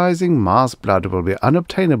 seductivizing Mars blood will be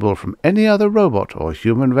unobtainable from any other robot or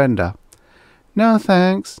human vendor." "No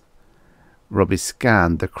thanks." Robbie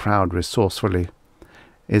scanned the crowd resourcefully.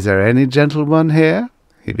 "Is there any gentleman here?"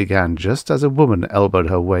 he began just as a woman elbowed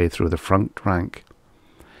her way through the front rank.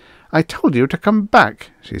 "I told you to come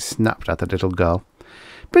back," she snapped at the little girl.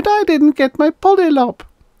 "But I didn't get my polylop."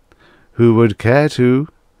 "Who would care to—"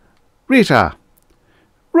 "Rita!"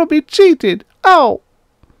 "Robbie cheated! Ow!"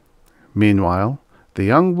 Meanwhile, the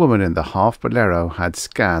young woman in the half-bolero had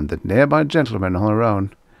scanned the nearby gentleman on her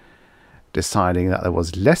own. Deciding that there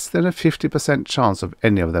was less than a 50% chance of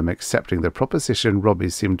any of them accepting the proposition Robbie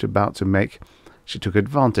seemed about to make, she took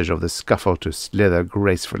advantage of the scuffle to slither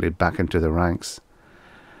gracefully back into the ranks.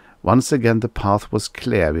 Once again the path was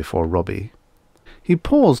clear before Robbie. He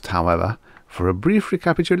paused, however, for a brief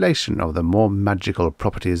recapitulation of the more magical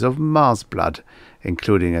properties of Mars blood,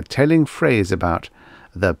 including a telling phrase about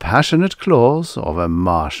the passionate claws of a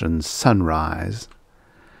Martian sunrise.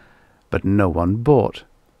 But no one bought.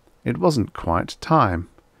 It wasn't quite time.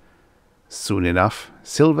 Soon enough,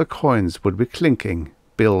 silver coins would be clinking,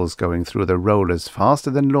 bills going through the rollers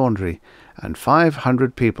faster than laundry, and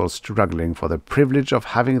 500 people struggling for the privilege of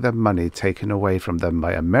having their money taken away from them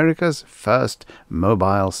by America's first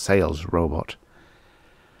mobile sales robot.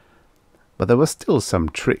 But there were still some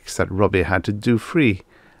tricks that Robbie had to do free,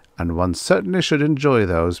 and one certainly should enjoy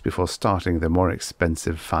those before starting the more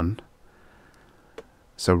expensive fun.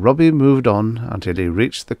 So Robbie moved on until he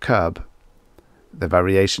reached the curb. The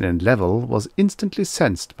variation in level was instantly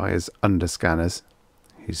sensed by his underscanners.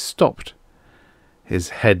 He stopped. His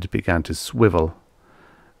head began to swivel.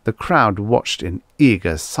 The crowd watched in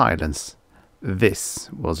eager silence. This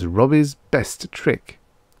was Robbie's best trick.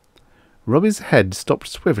 Robbie's head stopped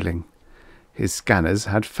swiveling. His scanners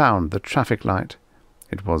had found the traffic light.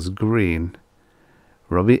 It was green.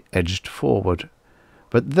 Robbie edged forward.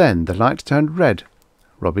 But then the light turned red.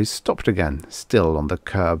 Robbie stopped again, still on the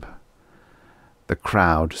curb. The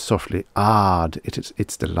crowd softly ahed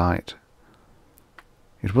its delight.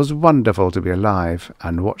 It was wonderful to be alive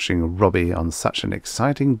and watching Robbie on such an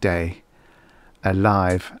exciting day.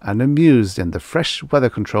 Alive and amused in the fresh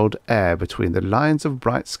weather-controlled air between the lines of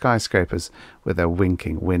bright skyscrapers with their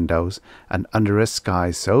winking windows, and under a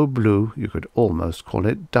sky so blue you could almost call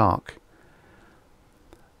it dark.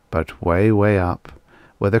 But way, way up,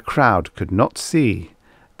 where the crowd could not see,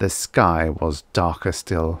 the sky was darker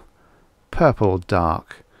still, purple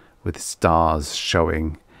dark, with stars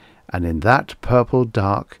showing, and in that purple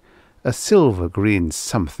dark a silver-green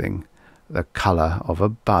something, the colour of a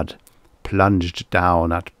bud, plunged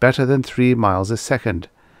down at better than 3 miles a second.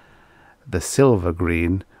 The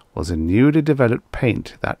silver-green was a newly developed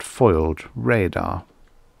paint that foiled radar.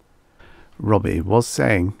 Robbie was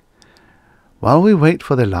saying, "While we wait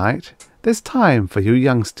for the light, there's time for you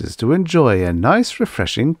youngsters to enjoy a nice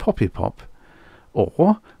refreshing poppy pop.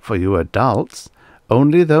 Or, for you adults,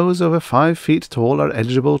 only those over 5 feet tall are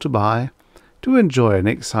eligible to buy, to enjoy an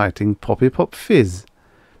exciting poppy pop fizz.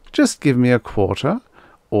 Just give me a quarter,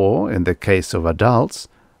 or, in the case of adults,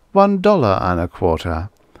 $1.25.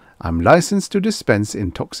 I'm licensed to dispense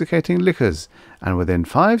intoxicating liquors, and within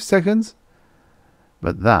 5 seconds—"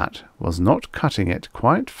 But that was not cutting it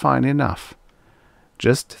quite fine enough.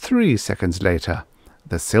 Just 3 seconds later,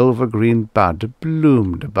 the silver-green bud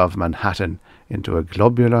bloomed above Manhattan into a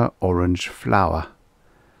globular orange flower.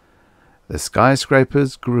 The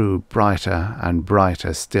skyscrapers grew brighter and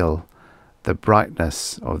brighter still, the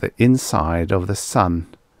brightness of the inside of the sun.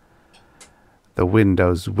 The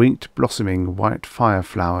windows winked blossoming white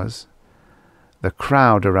fireflowers. The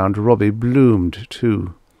crowd around Robbie bloomed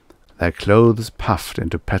too. Their clothes puffed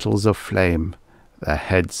into petals of flame. Their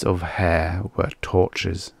heads of hair were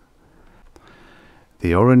torches.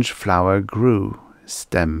 The orange flower grew,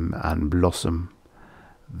 stem and blossom.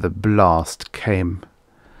 The blast came.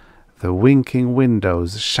 The winking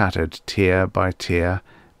windows, shattered tier by tier,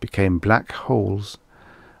 became black holes.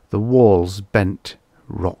 The walls bent,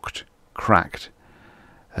 rocked, cracked.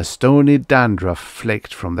 A stony dandruff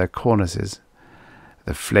flaked from their cornices.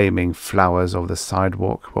 The flaming flowers of the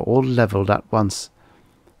sidewalk were all levelled at once.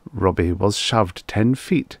 Robbie was shoved 10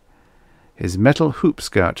 feet. His metal hoop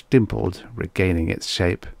skirt dimpled, regaining its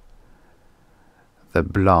shape. The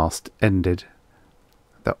blast ended.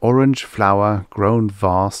 The orange flower, grown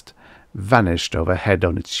vast, vanished overhead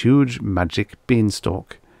on its huge magic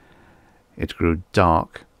beanstalk. It grew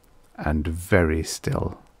dark and very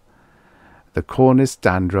still. The cornice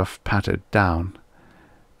dandruff pattered down.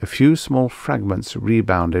 A few small fragments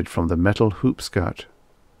rebounded from the metal hoop skirt.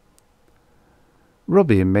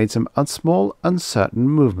 Robbie made some small, uncertain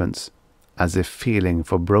movements, as if feeling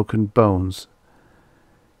for broken bones.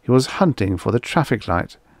 He was hunting for the traffic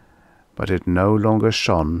light, but it no longer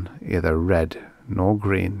shone either red nor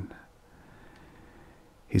green.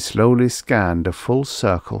 He slowly scanned a full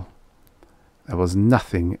circle. There was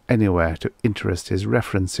nothing anywhere to interest his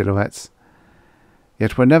reference silhouettes.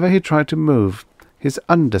 Yet whenever he tried to move, his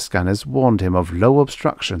underscanners warned him of low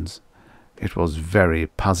obstructions. It was very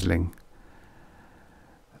puzzling.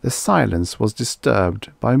 The silence was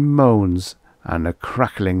disturbed by moans and a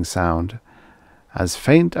crackling sound, as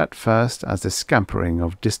faint at first as the scampering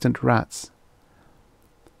of distant rats.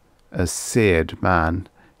 A seared man,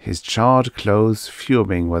 his charred clothes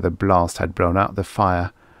fuming where the blast had blown out the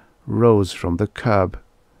fire, rose from the curb.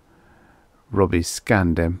 Robbie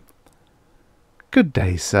scanned him. "Good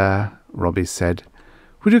day, sir," Robbie said.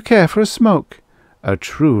 "Would you care for a smoke? A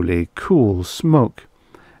truly cool smoke.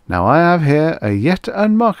 Now I have here a yet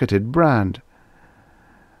unmarketed brand."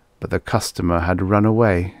 But the customer had run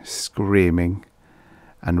away, screaming,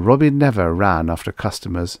 and Robbie never ran after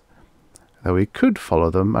customers, though he could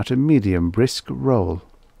follow them at a medium brisk roll.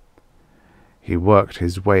 He worked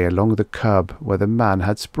his way along the curb where the man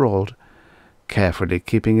had sprawled, carefully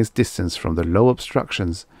keeping his distance from the low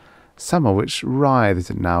obstructions, some of which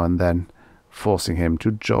writhed now and then, forcing him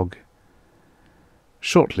to jog.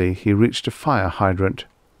 Shortly he reached a fire hydrant.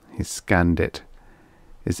 He scanned it.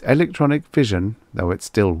 His electronic vision, though it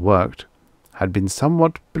still worked, had been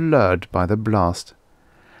somewhat blurred by the blast.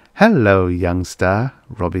 "Hello, youngster,"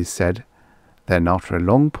 Robbie said. Then, after a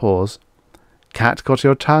long pause, "Cat got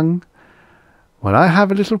your tongue? Well, I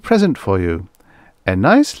have a little present for you. A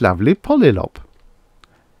nice, lovely pollylop."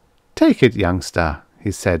 "Take it, youngster,"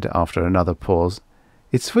 he said after another pause.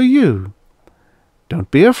 "It's for you.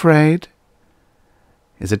 Don't be afraid."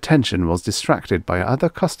 His attention was distracted by other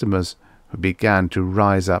customers who began to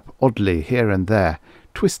rise up oddly here and there,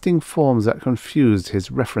 twisting forms that confused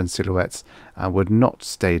his reference silhouettes and would not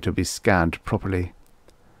stay to be scanned properly.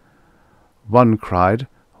 One cried,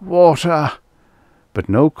 "Water!" but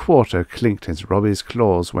no quarter clinked in Robbie's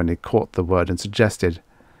claws when he caught the word and suggested,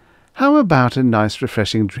 "How about a nice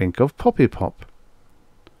refreshing drink of poppy pop?"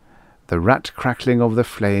 The rat crackling of the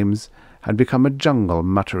flames had become a jungle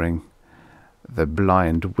muttering. The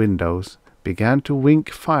blind windows began to wink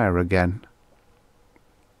fire again.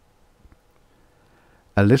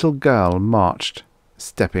 A little girl marched,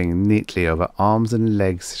 stepping neatly over arms and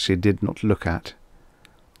legs she did not look at.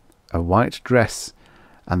 A white dress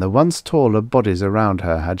and the once taller bodies around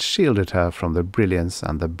her had shielded her from the brilliance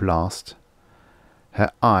and the blast.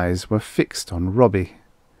 Her eyes were fixed on Robbie.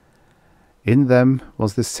 In them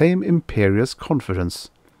was the same imperious confidence,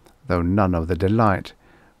 though none of the delight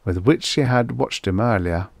with which she had watched him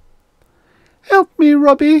earlier. "Help me,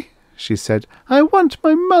 Robbie," she said. "I want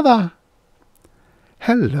my mother."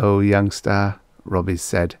 "Hello, youngster," Robbie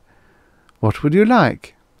said. "What would you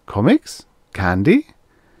like? Comics? Candy?"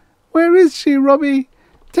 "Where is she, Robbie?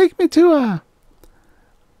 Take me to her."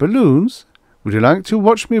 "Balloons? Would you like to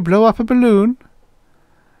watch me blow up a balloon?"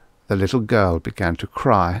 The little girl began to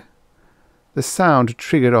cry. The sound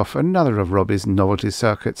triggered off another of Robbie's novelty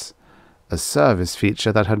circuits, a service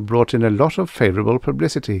feature that had brought in a lot of favourable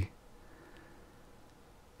publicity.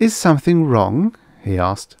 "Is something wrong?" he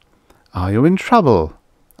asked. "Are you in trouble?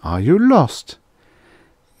 Are you lost?"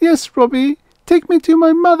 "Yes, Robbie. Take me to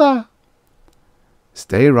my mother."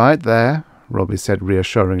 "Stay right there," Robbie said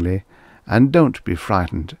reassuringly, "and don't be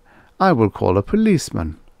frightened. I will call a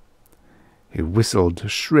policeman." He whistled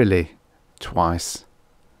shrilly, twice.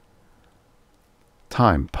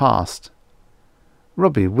 Time passed.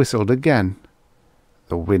 Robbie whistled again.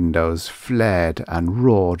 The windows flared and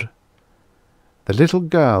roared. The little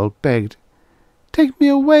girl begged, "Take me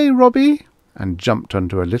away, Robbie," and jumped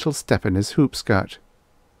onto a little step in his hoop skirt.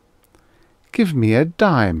 "Give me a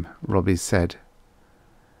dime," Robbie said.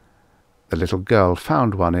 The little girl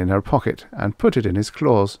found one in her pocket and put it in his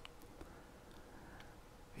claws.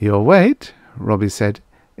 "Your weight," Robbie said,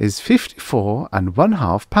 "is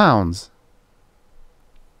 54½ pounds.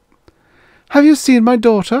 "Have you seen my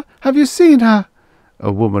daughter? Have you seen her?"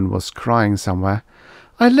 A woman was crying somewhere.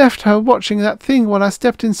 "I left her watching that thing when I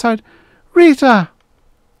stepped inside. Rita!"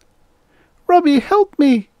 "Robbie, help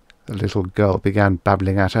me!" The little girl began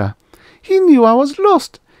babbling at her. "He knew I was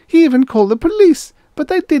lost. He even called the police, but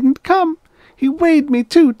they didn't come. He weighed me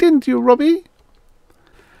too, didn't you, Robbie?"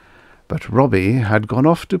 But Robbie had gone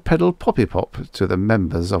off to peddle poppy pop to the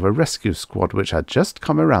members of a rescue squad which had just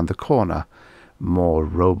come around the corner, more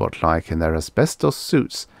robot-like in their asbestos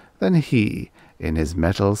suits than he in his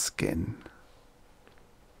metal skin.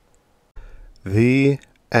 The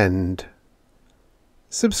end.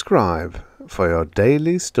 Subscribe for your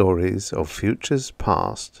daily stories of futures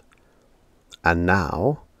past. And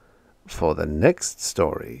now for the next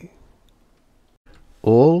story.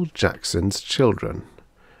 All Jackson's Children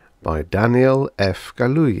by Daniel F.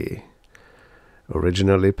 Galouye,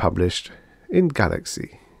 originally published in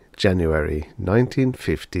Galaxy, January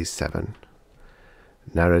 1957.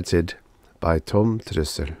 Narrated by Tom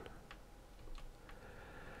Trussel.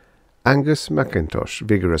 Angus McIntosh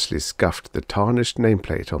vigorously scuffed the tarnished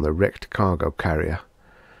nameplate on the wrecked cargo carrier.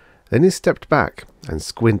 Then he stepped back and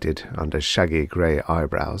squinted under shaggy grey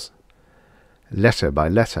eyebrows. Letter by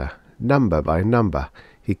letter, number by number,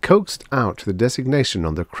 he He coaxed out the designation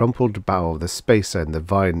on the crumpled bow of the spacer in the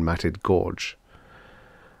vine-matted gorge.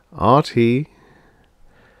 RT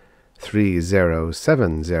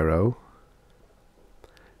 3070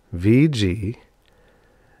 VG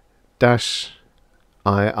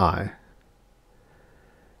 -II.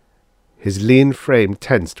 His lean frame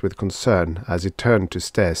tensed with concern as he turned to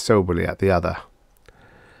stare soberly at the other.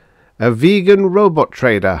 "A vegan robot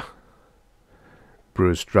trader."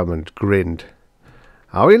 Bruce Drummond grinned.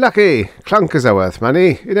 "Are we lucky? Clunkers are worth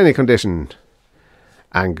money, in any condition."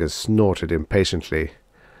 Angus snorted impatiently.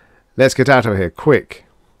 "Let's get out of here, quick."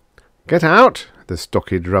 "Get out?" the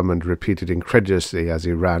stocky Drummond repeated incredulously as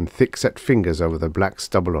he ran thick-set fingers over the black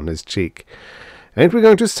stubble on his cheek. "Ain't we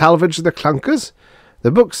going to salvage the clunkers?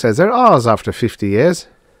 The book says they're ours after 50 years.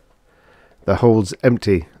 The hold's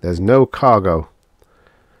empty. There's no cargo."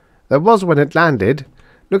 "There was when it landed.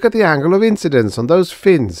 Look at the angle of incidence on those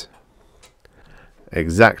fins."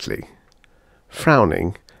 "Exactly."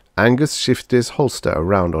 Frowning, Angus shifted his holster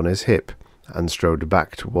around on his hip and strode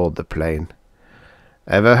back toward the plane.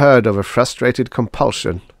 "Ever heard of a frustrated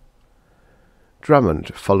compulsion?"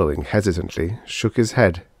 Drummond, following hesitantly, shook his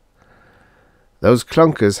head. "Those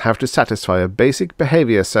clunkers have to satisfy a basic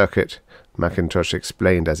behavior circuit," Mackintosh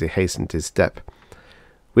explained as he hastened his step.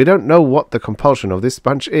 "We don't know what the compulsion of this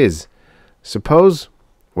bunch is. Suppose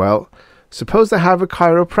they have a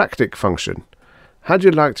chiropractic function. How'd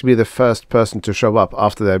you like to be the first person to show up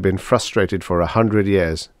after they've been frustrated for 100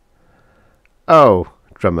 years? "Oh,"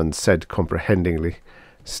 Drummond said comprehendingly,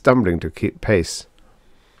 stumbling to keep pace.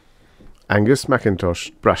 Angus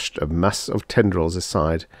Mackintosh brushed a mass of tendrils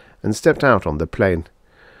aside and stepped out on the plane.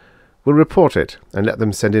 "We'll report it and let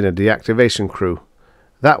them send in a deactivation crew.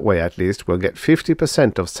 That way, at least, we'll get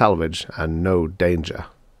 50% of salvage and no danger."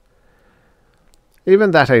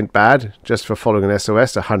 "Even that ain't bad, just for following an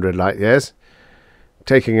SOS 100 light-years.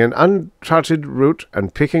 Taking an uncharted route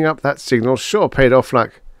and picking up that signal sure paid off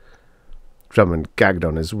like—" Drummond gagged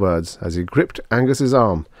on his words as he gripped Angus's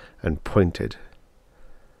arm and pointed.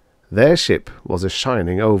 Their ship was a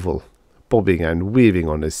shining oval, bobbing and weaving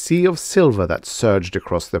on a sea of silver that surged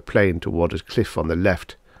across the plain toward a cliff on the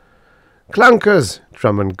left. "Clunkers!"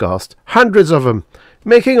 Drummond gasped. "Hundreds of 'em!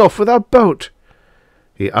 Making off with our boat!"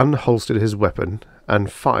 He unholstered his weapon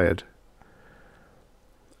and fired.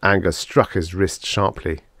 Angus struck his wrist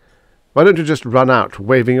sharply. "Why don't you just run out,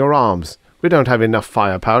 waving your arms? We don't have enough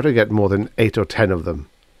firepower to get more than 8 or 10 of them."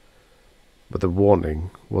 But the warning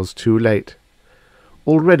was too late.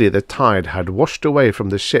 Already the tide had washed away from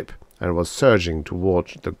the ship and was surging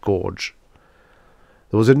towards the gorge.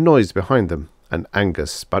 There was a noise behind them, and Angus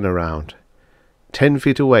spun around. 10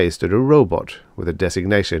 feet away stood a robot with the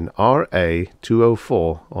designation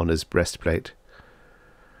RA-204 on his breastplate.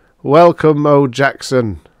 "Welcome, O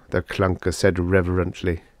Jackson," the clunker said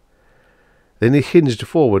reverently. Then he hinged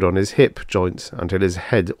forward on his hip joints until his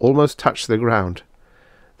head almost touched the ground.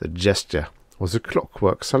 The gesture was a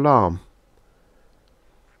clockwork salaam.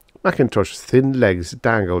 Mackintosh's thin legs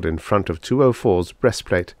dangled in front of 204's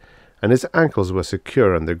breastplate, and his ankles were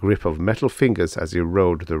secure in the grip of metal fingers as he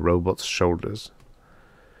rode the robot's shoulders.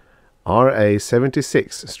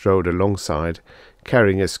 RA-76 strode alongside,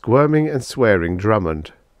 carrying a squirming and swearing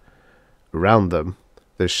Drummond. Around them,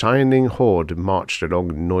 the shining horde marched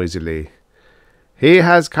along noisily. "He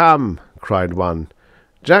has come!" cried one.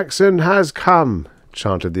 "Jackson has come!"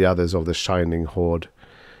 chanted the others of the shining horde.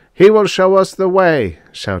 "He will show us the way!"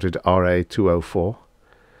 shouted RA-204.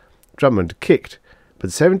 Drummond kicked,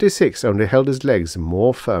 but 76 only held his legs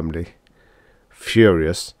more firmly.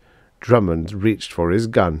 Furious, Drummond reached for his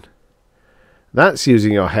gun. "That's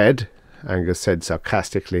using your head," Angus said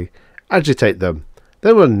sarcastically. "Agitate them.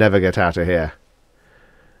 Then we'll never get out of here."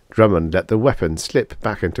 Drummond let the weapon slip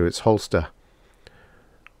back into its holster.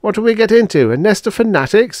 "What do we get into? A nest of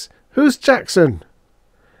fanatics? Who's Jackson?"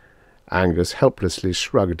 Angus helplessly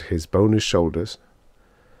shrugged his bony shoulders.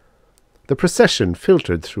 The procession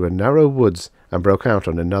filtered through a narrow woods and broke out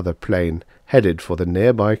on another plain, headed for the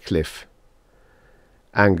nearby cliff.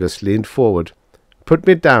 Angus leaned forward. "Put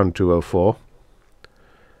me down, 204.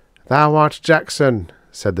 "Thou art Jackson,"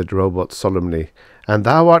 said the robot solemnly, "and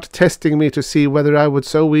thou art testing me to see whether I would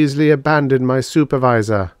so easily abandon my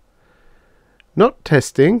supervisor." "Not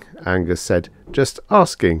testing," Angus said, "just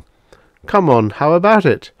asking. Come on, how about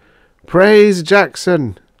it?" "Praise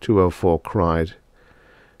Jackson!" 204 cried.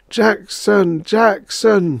 "Jackson!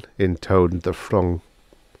 Jackson!" intoned the throng.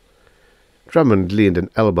 Drummond leaned an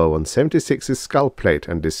elbow on 76's skull plate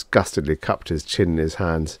and disgustedly cupped his chin in his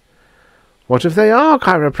hands. "What if they are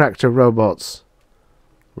chiropractor robots?"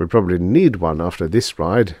 "We probably need one after this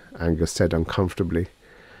ride," Angus said uncomfortably.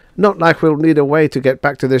 Not like we'll need a way to get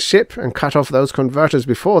back to the ship and cut off those converters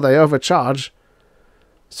before they overcharge."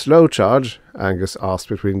 "Slow charge?" Angus asked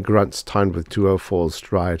between grunts timed with 204's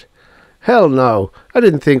stride. "Hell no! I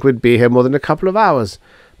didn't think we'd be here more than a couple of hours.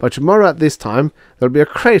 By tomorrow at this time, there'll be a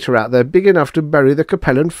crater out there big enough to bury the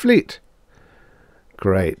Capellan fleet."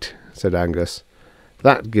 "Great," said Angus.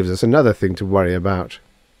 "That gives us another thing to worry about."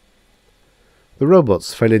 The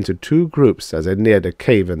robots fell into two groups as they neared a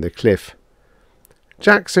cave in the cliff.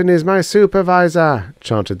 "Jackson is my supervisor,"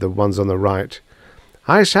 chanted the ones on the right.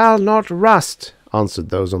 "I shall not rust," answered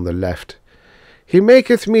those on the left. "He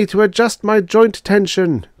maketh me to adjust my joint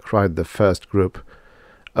tension," cried the first group.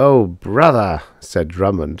 "Oh, brother," said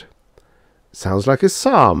Drummond. "Sounds like a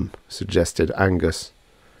psalm," suggested Angus.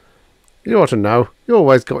 "You ought to know. You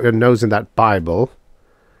always got your nose in that Bible."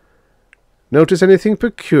 "Notice anything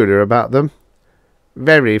peculiar about them?"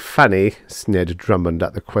 "Very funny," sneered Drummond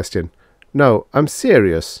at the question. "No, I'm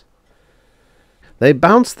serious." "They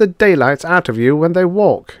bounce the daylight out of you when they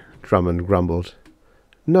walk," Drummond grumbled.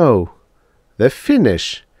 "No, they're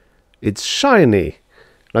Finnish. It's shiny,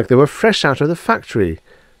 like they were fresh out of the factory,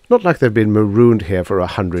 not like they've been marooned here for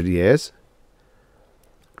 100 years.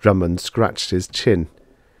 Drummond scratched his chin.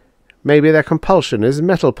 "Maybe their compulsion is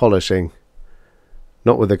metal polishing."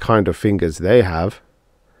 "Not with the kind of fingers they have."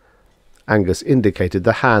 Angus indicated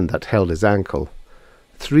the hand that held his ankle.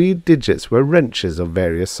 3 digits were wrenches of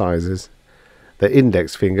various sizes. The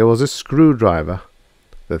index finger was a screwdriver.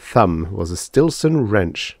 The thumb was a Stilson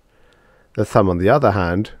wrench. The thumb on the other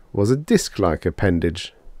hand was a disc-like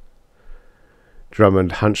appendage.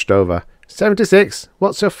 Drummond hunched over. 76,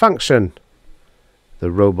 what's your function?"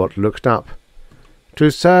 The robot looked up.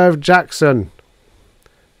 "To serve Jackson."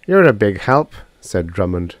 "You're a big help," said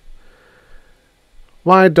Drummond.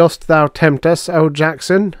 "Why dost thou tempt us, O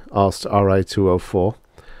Jackson?" asked RA-204.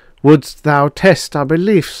 "Wouldst thou test our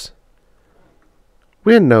beliefs?"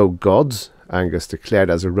 "We're no gods," Angus declared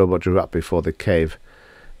as the robot drew up before the cave.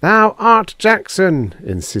 "Thou art Jackson,"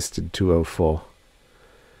 insisted 204.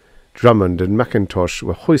 Drummond and Mackintosh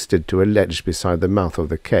were hoisted to a ledge beside the mouth of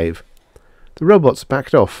the cave. The robots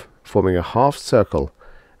backed off, forming a half-circle,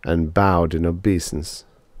 and bowed in obeisance.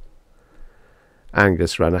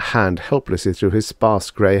 Angus ran a hand helplessly through his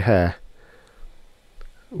sparse grey hair.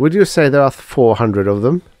 "Would you say there are 400 of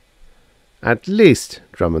them?" "At least,"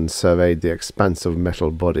 Drummond surveyed the expanse of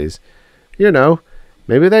metal bodies. "You know,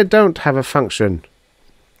 maybe they don't have a function."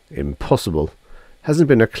 "Impossible. Hasn't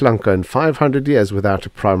been a clunker in 500 years without a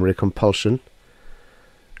primary compulsion."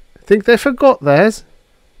 "Think they forgot theirs?"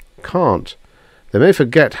 "Can't. They may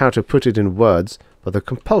forget how to put it in words, but the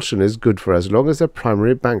compulsion is good for as long as their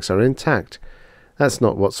primary banks are intact. That's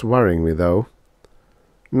not what's worrying me, though."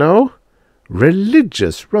 "No?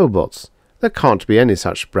 Religious robots. There can't be any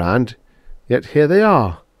such brand. Yet here they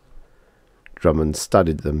are." Drummond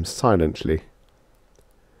studied them silently.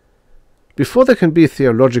 "Before there can be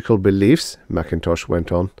theological beliefs," Mackintosh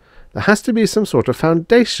went on, "there has to be some sort of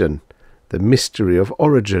foundation. The mystery of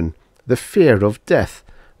origin, the fear of death,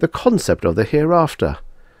 the concept of the hereafter.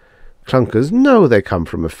 Clunkers know they come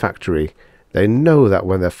from a factory. They know that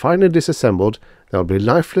when they're finally disassembled, there'll be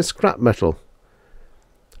lifeless scrap metal."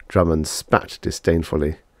 Drummond spat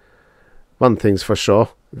disdainfully. "One thing's for sure.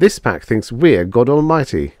 This pack thinks we're God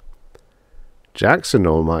Almighty." "Jackson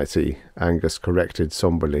Almighty," Angus corrected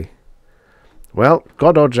somberly. "Well,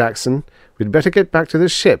 God or Jackson, we'd better get back to the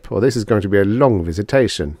ship, or this is going to be a long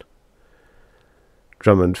visitation."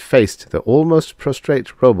 Drummond faced the almost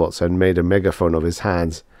prostrate robots and made a megaphone of his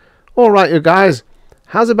hands. "All right, you guys.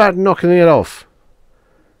 How's about knocking it off?"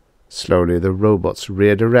 Slowly the robots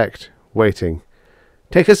reared erect, waiting.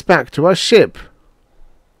 "Take us back to our ship."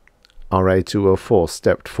 RA-204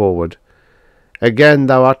 stepped forward. "Again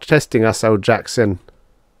thou art testing us, O Jackson."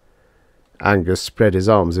 Angus spread his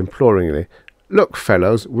arms imploringly. "Look,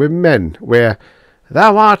 fellows, we're men. We're—"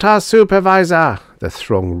 "Thou art our supervisor," the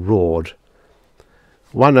throng roared.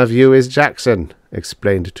 "One of you is Jackson,"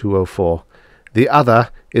 explained 204. "The other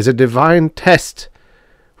is a divine test.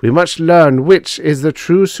 We must learn which is the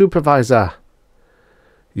true supervisor."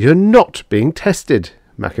 "You're not being tested,"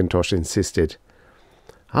 Mackintosh insisted.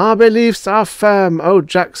 "Our beliefs are firm, O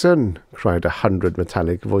Jackson," cried 100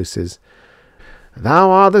 metallic voices. "Thou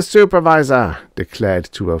art the supervisor," declared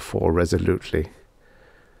 204 resolutely.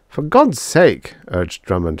 "For God's sake," urged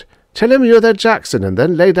Drummond, "tell him you're their Jackson and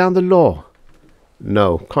then lay down the law."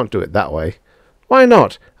 "No, can't do it that way." "Why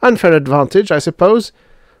not? Unfair advantage, I suppose."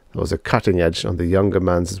 There was a cutting edge on the younger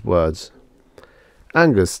man's words.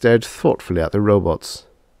 Angus stared thoughtfully at the robots.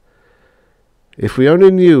 "If we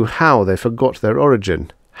only knew how they forgot their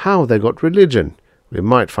origin, how they got religion, we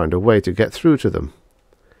might find a way to get through to them."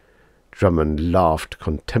 Drummond laughed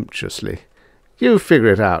contemptuously. "You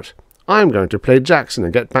figure it out. I'm going to play Jackson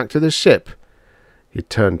and get back to the ship." He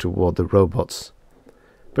turned toward the robots.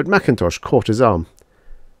 But Mackintosh caught his arm.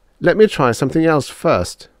 "Let me try something else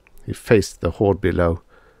first." He faced the horde below.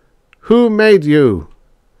 "Who made you?"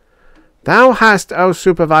 "Thou hast, O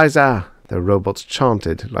supervisor," the robots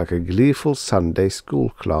chanted like a gleeful Sunday school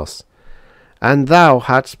class. "And thou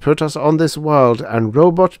hadst put us on this world, and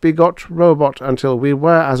robot begot robot until we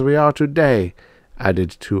were as we are today,"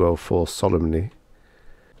 added 204 solemnly.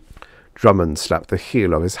 Drummond slapped the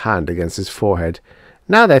heel of his hand against his forehead.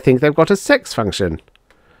 "Now they think they've got a sex function."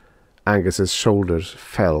 Angus's shoulders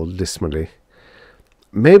fell dismally.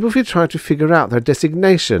 "Maybe if we try to figure out their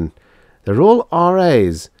designation. They're all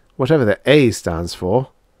RAs, whatever the A stands for."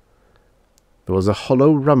 There was a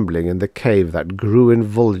hollow rumbling in the cave that grew in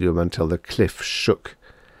volume until the cliff shook.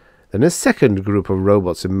 Then a second group of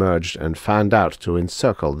robots emerged and fanned out to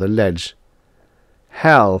encircle the ledge.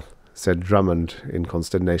 "Hell," said Drummond in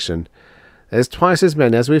consternation. "There's twice as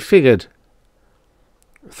many as we figured."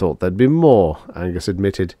 "Thought there'd be more," Angus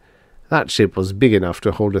admitted. "That ship was big enough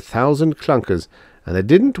to hold 1,000 clunkers, and they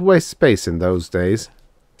didn't waste space in those days."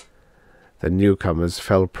 The newcomers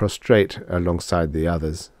fell prostrate alongside the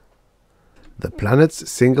others. The planet's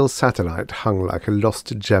single satellite hung like a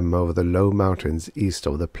lost gem over the low mountains east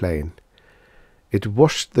of the plain. It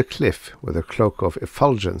washed the cliff with a cloak of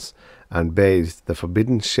effulgence and bathed the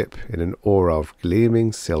forbidden ship in an aura of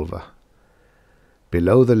gleaming silver.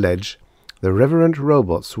 Below the ledge, the reverent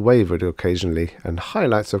robots wavered occasionally, and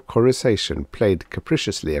highlights of conversation played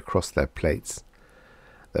capriciously across their plates.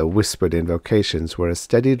 Their whispered invocations were a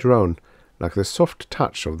steady drone, like the soft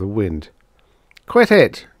touch of the wind. "Quit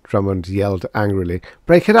it!" Drummond yelled angrily.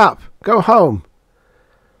 "Break it up! Go home!"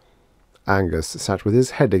 Angus sat with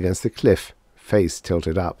his head against the cliff, face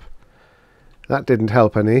tilted up. That didn't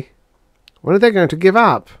help any. "When are they going to give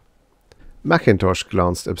up?" Mackintosh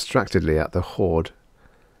glanced abstractedly at the horde.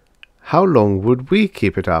 "How long would we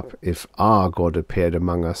keep it up if our god appeared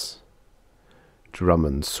among us?"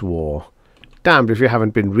 Drummond swore. "Damned if you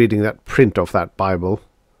haven't been reading that print off that Bible."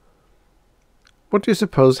 "What do you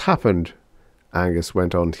suppose happened?" Angus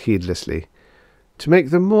went on heedlessly. "To make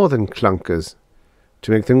them more than clunkers.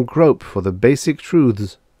 To make them grope for the basic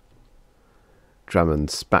truths." Drummond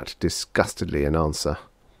spat disgustedly in answer.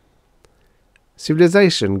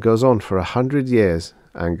 "Civilization goes on for 100 years,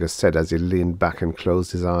 Angus said as he leaned back and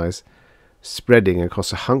closed his eyes, "spreading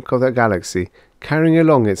across a hunk of the galaxy, carrying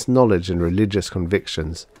along its knowledge and religious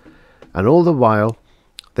convictions. And all the while,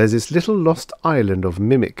 there's this little lost island of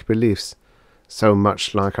mimic beliefs, so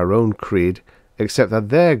much like our own creed, except that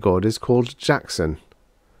their god is called Jackson."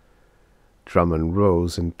 Drummond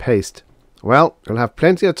rose and paced. "Well, you'll have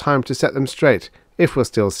plenty of time to set them straight, if we're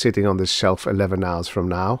still sitting on this shelf 11 hours from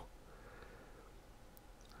now."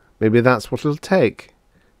 "Maybe that's what it'll take,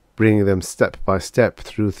 bringing them step by step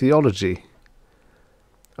through theology."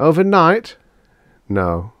 "Overnight?"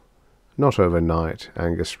 "No, not overnight,"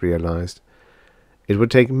 Angus realized. "It would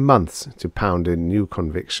take months to pound in new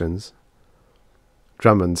convictions."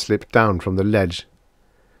 Drummond slipped down from the ledge.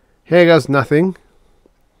 "Here goes nothing."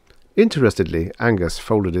 Interestedly, Angus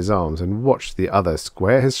folded his arms and watched the other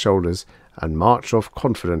square his shoulders and march off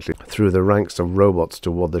confidently through the ranks of robots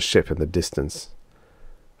toward the ship in the distance.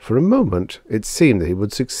 For a moment it seemed that he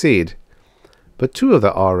would succeed, but two of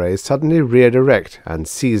the RAs suddenly reared erect and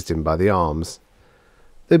seized him by the arms.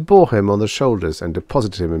 They bore him on the shoulders and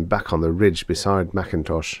deposited him back on the ridge beside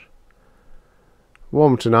Mackintosh.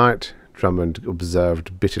 "Warm tonight," Drummond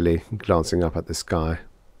observed bitterly, glancing up at the sky.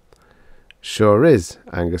 "Sure is,"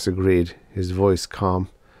 Angus agreed, his voice calm.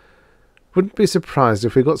 "Wouldn't be surprised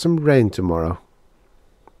if we got some rain tomorrow."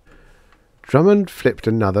 Drummond flipped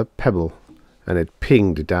another pebble, and it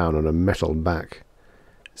pinged down on a metal back.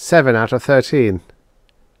 7 out of 13.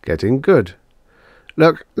 Getting good.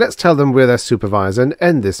 "Look, let's tell them we're their supervisor and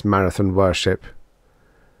end this marathon worship."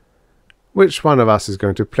 "Which one of us is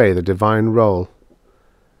going to play the divine role?"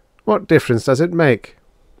 "What difference does it make?"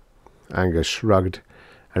 Angus shrugged,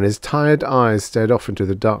 and his tired eyes stared off into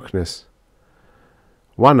the darkness.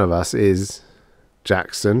 "One of us is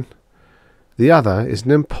Jackson. The other is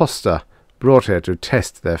an impostor brought here to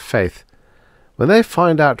test their faith. When they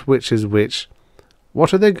find out which is which,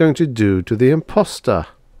 what are they going to do to the impostor?"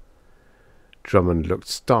 Drummond looked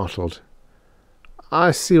startled.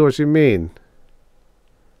 "I see what you mean."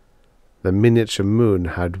 The miniature moon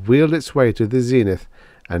had wheeled its way to the zenith,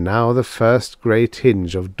 and now the first grey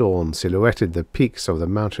tinge of dawn silhouetted the peaks of the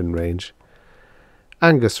mountain range.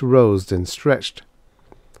 Angus rose and stretched.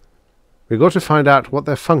 "We've got to find out what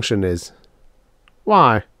their function is."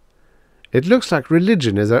 "Why?" It looks like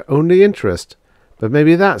religion is their only interest, but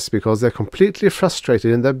maybe that's because they're completely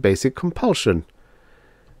frustrated in their basic compulsion.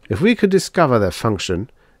 If we could discover their function,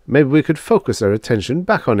 maybe we could focus their attention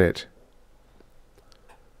back on it."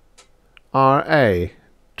 "R.A.,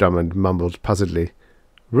 Drummond mumbled puzzledly.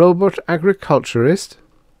 "Robot agriculturist?"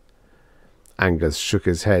 Angus shook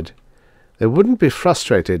his head. "They wouldn't be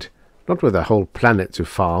frustrated, not with a whole planet to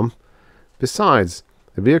farm. Besides,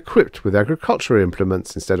 they'd be equipped with agricultural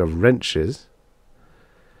implements instead of wrenches."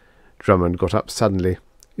 Drummond got up suddenly.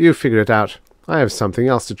 "You figure it out. I have something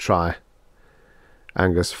else to try."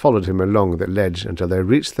 Angus followed him along the ledge until they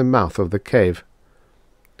reached the mouth of the cave.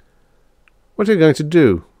 "What are you going to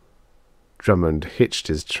do?" Drummond hitched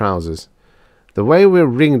his trousers. "The way we're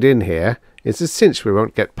ringed in here, it's a cinch we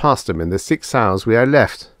won't get past them in the 6 hours we are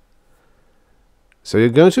left." "So you're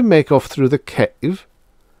going to make off through the cave?"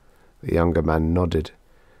 The younger man nodded.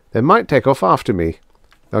 "They might take off after me.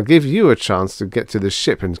 They'll give you a chance to get to the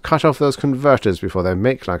ship and cut off those converters before they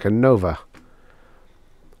make like a nova."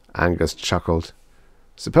 Angus chuckled.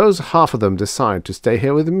 "Suppose half of them decide to stay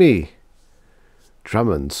here with me?"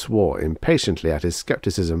 Drummond swore impatiently at his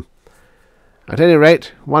scepticism. "At any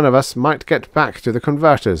rate, one of us might get back to the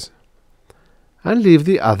converters." "And leave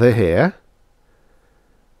the other here?"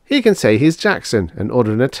 "He can say he's Jackson and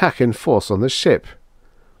order an attack in force on the ship."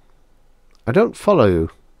 "I don't follow you."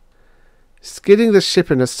 "Skidding the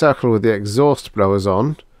ship in a circle with the exhaust blowers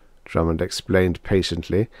on," Drummond explained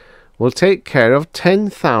patiently, "will take care of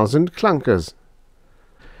 10,000 clunkers."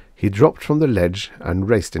 He dropped from the ledge and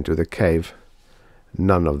raced into the cave.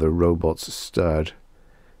 None of the robots stirred.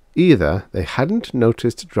 Either they hadn't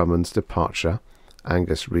noticed Drummond's departure,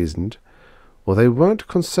 Angus reasoned, or they weren't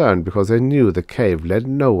concerned because they knew the cave led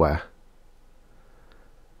nowhere.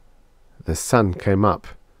 The sun came up,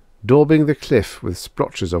 daubing the cliff with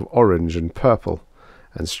splotches of orange and purple,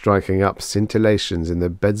 and striking up scintillations in the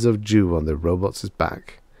beds of dew on the robot's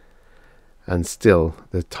back. And still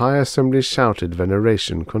the tiresomely shouted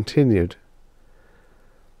veneration continued.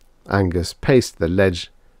 Angus paced the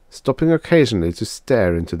ledge, stopping occasionally to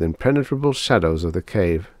stare into the impenetrable shadows of the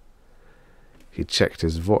cave. He checked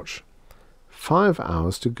his watch. 5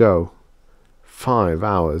 hours to go. 5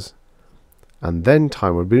 hours. And then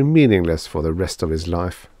time would be meaningless for the rest of his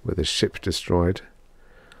life, with the ship destroyed.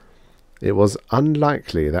 It was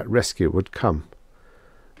unlikely that rescue would come.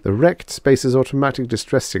 The wrecked space's automatic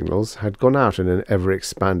distress signals had gone out in an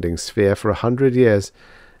ever-expanding sphere for 100 years,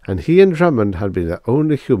 and he and Drummond had been the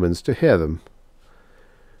only humans to hear them.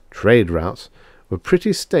 Trade routes were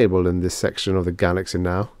pretty stable in this section of the galaxy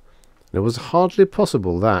now, and it was hardly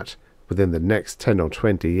possible that, within the next 10 or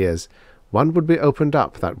 20 years, one would be opened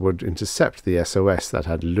up that would intercept the SOS that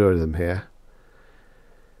had lured them here.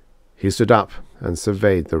 He stood up and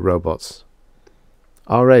surveyed the robots.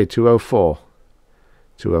 "RA 204.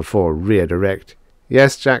 204 reared erect.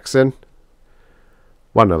 "Yes, Jackson."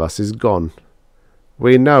 "One of us is gone."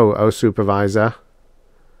 "We know, O Supervisor."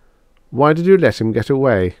 "Why did you let him get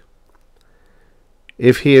away?"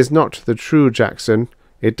 "If he is not the true Jackson,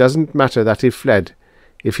 it doesn't matter that he fled.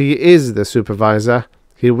 If he is the Supervisor,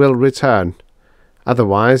 he will return.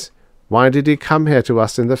 Otherwise, why did he come here to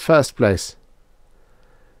us in the first place?"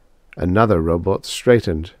 Another robot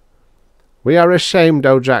straightened. "We are ashamed,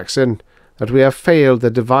 O Jackson, that we have failed the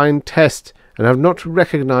divine test and have not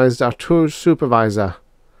recognized our true Supervisor."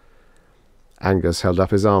 Angus held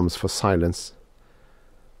up his arms for silence.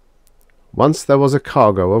 "Once there was a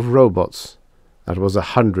cargo of robots. That was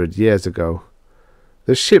 100 years ago.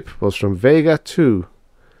 The ship was from Vega 2.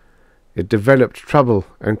 It developed trouble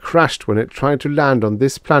and crashed when it tried to land on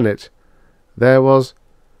this planet. There was—"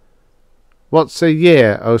 "What's a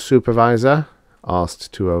year, O Supervisor?"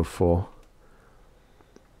 asked 204.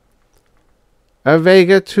 "A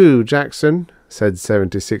Vega 2, Jackson," said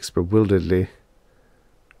 76 bewilderedly.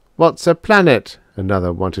 "What's a planet?"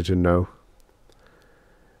 another wanted to know.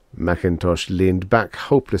 Macintosh leaned back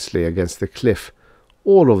hopelessly against the cliff.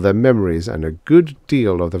 All of their memories and a good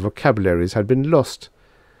deal of the vocabularies had been lost.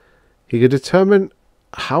 He could determine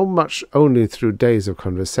how much only through days of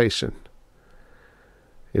conversation.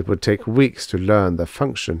 It would take weeks to learn their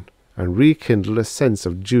function and rekindle a sense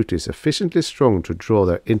of duty sufficiently strong to draw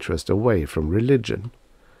their interest away from religion.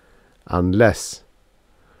 Unless—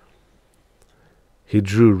 He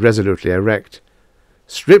drew resolutely erect.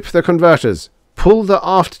 "Strip the converters! Pull the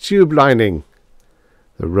aft tube lining!"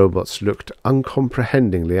 The robots looked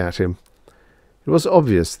uncomprehendingly at him. It was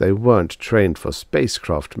obvious they weren't trained for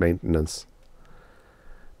spacecraft maintenance.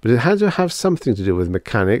 But it had to have something to do with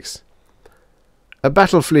mechanics. "A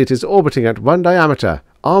battle fleet is orbiting at 1 diameter.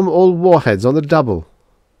 Arm all warheads on the double."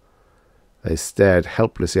 They stared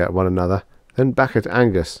helplessly at one another, then back at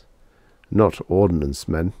Angus. Not ordnance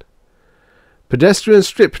men. "Pedestrian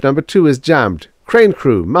strip number 2 is jammed. Crane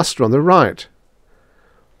crew, muster on the right."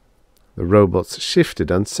 The robots shifted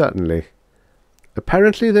uncertainly.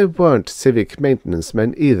 Apparently they weren't civic maintenance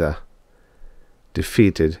men either.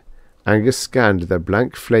 Defeated, Angus scanned their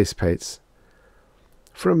blank faceplates.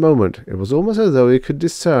 For a moment it was almost as though he could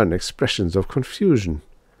discern expressions of confusion.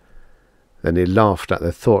 Then he laughed at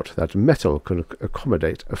the thought that metal could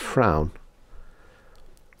accommodate a frown.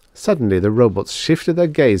 Suddenly the robots shifted their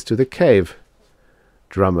gaze to the cave.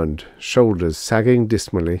 Drummond, shoulders sagging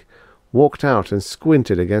dismally, walked out and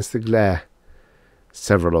squinted against the glare.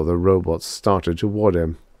 Several of the robots started toward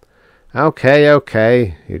him. "Okay,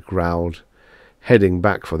 okay," he growled, heading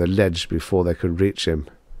back for the ledge before they could reach him.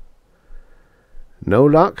 "No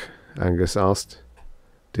luck?" Angus asked.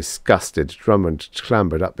 Disgusted, Drummond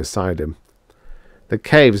clambered up beside him. "The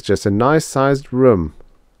cave's just a nice-sized room."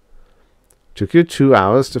 "Took you 2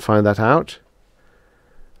 hours to find that out?"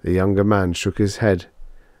 The younger man shook his head.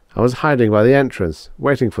 "I was hiding by the entrance,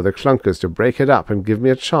 waiting for the clunkers to break it up and give me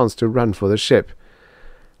a chance to run for the ship.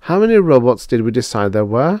 How many robots did we decide there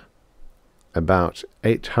were?" "About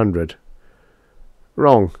 800.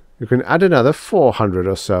 "Wrong. You can add another 400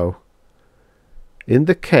 or so." "In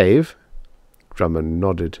the cave?" Drummond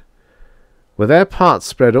nodded. "Were their parts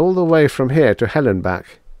spread all the way from here to hell and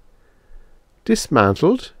back?"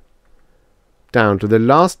 "Dismantled?" "Down to the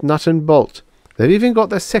last nut and bolt. They've even got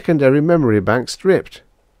their secondary memory bank stripped."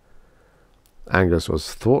 Angus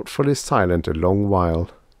was thoughtfully silent a long while.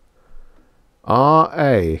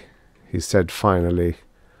 "R.A.," he said finally.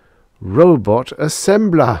 "Robot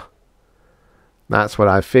assembler." "That's what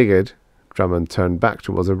I figured." Drummond turned back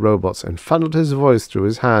towards the robots and funneled his voice through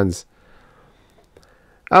his hands.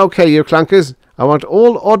 "Okay, you clunkers, I want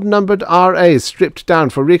all odd-numbered R.A.s stripped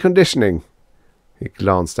down for reconditioning." He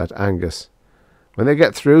glanced at Angus. "When they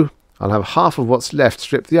get through, I'll have half of what's left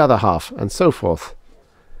strip the other half, and so forth."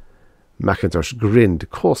 Macintosh grinned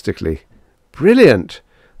caustically. "Brilliant!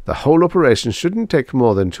 The whole operation shouldn't take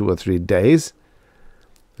more than 2 or 3 days."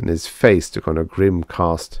 And his face took on a grim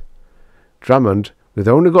cast. "Drummond, we've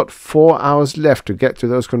only got 4 hours left to get to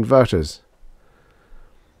those converters."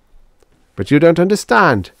 "But you don't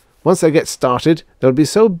understand. Once they get started, they'll be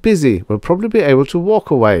so busy we'll probably be able to walk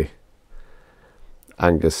away."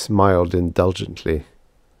 Angus smiled indulgently.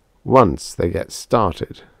 "Once they get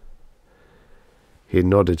started." He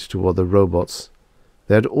nodded toward the robots.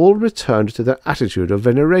 They had all returned to their attitude of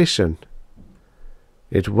veneration.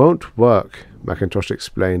 "It won't work," Macintosh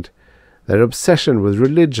explained. "Their obsession with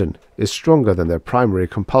religion is stronger than their primary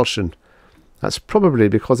compulsion. That's probably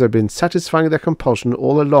because they've been satisfying their compulsion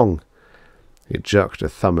all along." He jerked a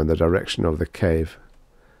thumb in the direction of the cave.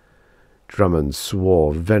 Drummond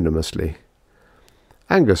swore venomously.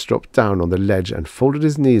 Angus dropped down on the ledge and folded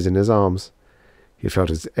his knees in his arms. He felt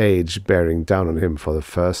his age bearing down on him for the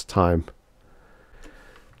first time.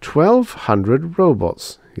 1,200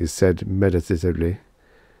 robots, he said meditatively.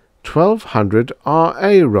 1,200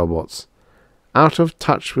 R.A. robots, out of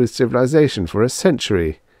touch with civilization for a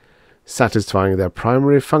century, satisfying their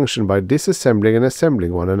primary function by disassembling and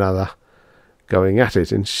assembling one another, going at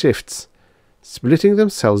it in shifts, splitting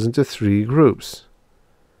themselves into 3 groups.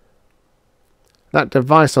 "That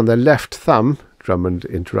device on their left thumb," Drummond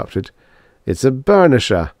interrupted, "it's a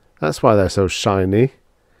burnisher. That's why they're so shiny."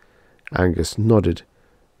 Angus nodded.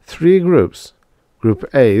 3 groups. Group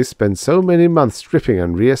A spends so many months stripping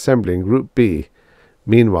and reassembling Group B.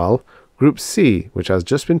 Meanwhile, Group C, which has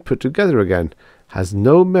just been put together again, has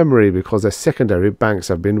no memory because their secondary banks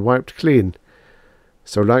have been wiped clean.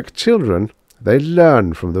 So like children, they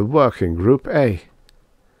learn from the working Group A.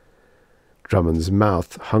 Drummond's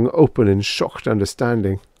mouth hung open in shocked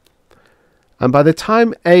understanding. "And by the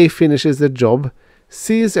time A finishes the job,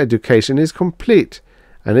 C's education is complete,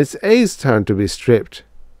 and it's A's turn to be stripped."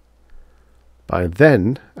 "By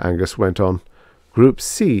then," Angus went on, "Group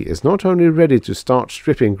C is not only ready to start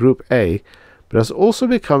stripping Group A, but has also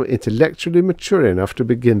become intellectually mature enough to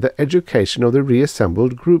begin the education of the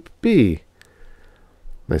reassembled Group B."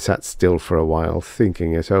 They sat still for a while,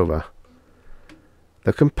 thinking it over.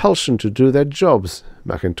 "The compulsion to do their jobs,"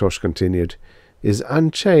 Macintosh continued, "is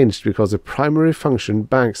unchanged because the primary function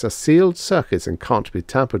banks are sealed circuits and can't be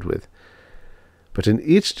tampered with. But in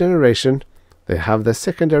each generation, they have their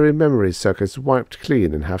secondary memory circuits wiped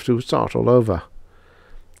clean and have to start all over,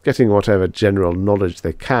 getting whatever general knowledge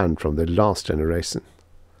they can from the last generation."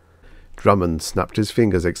 Drummond snapped his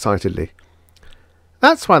fingers excitedly.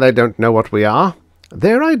 "That's why they don't know what we are.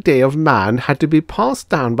 Their idea of man had to be passed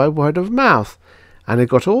down by word of mouth, and it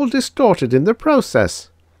got all distorted in the process."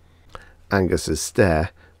 Angus's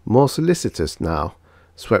stare, more solicitous now,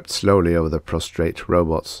 swept slowly over the prostrate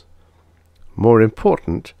robots. More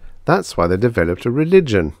important, that's why they developed a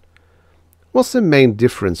religion. What's the main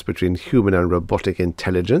difference between human and robotic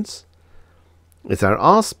intelligence? It's that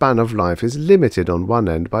our span of life is limited on one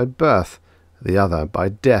end by birth, the other by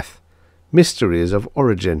death, mysteries of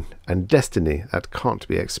origin and destiny that can't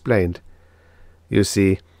be explained. You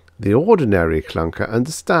see, the ordinary clunker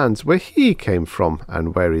understands where he came from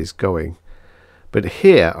and where he's going. But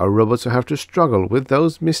here are robots who have to struggle with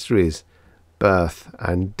those mysteries, birth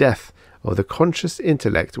and death of the conscious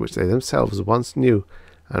intellect which they themselves once knew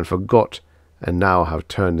and forgot and now have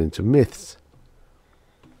turned into myths.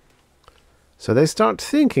 So they start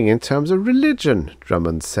thinking in terms of religion,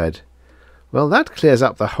 Drummond said. Well, that clears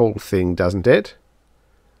up the whole thing, doesn't it?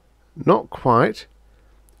 Not quite.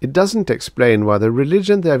 It doesn't explain why the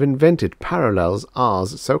religion they have invented parallels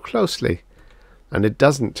ours so closely. And it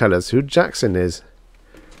doesn't tell us who Jackson is.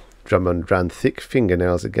 Drummond ran thick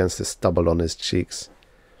fingernails against the stubble on his cheeks.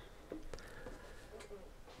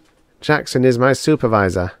 Jackson is my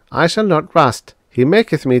supervisor. I shall not rust. He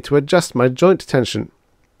maketh me to adjust my joint tension.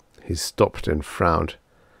 He stopped and frowned.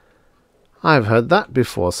 I've heard that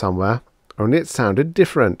before somewhere, only it sounded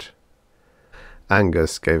different.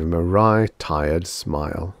 Angus gave him a wry, tired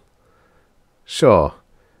smile. Sure,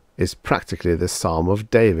 it's practically the Psalm of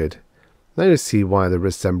David. Now you see why the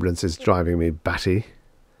resemblance is driving me batty.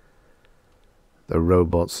 The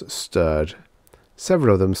robots stirred.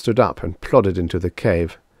 Several of them stood up and plodded into the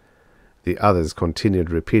cave. The others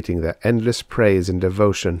continued repeating their endless praise and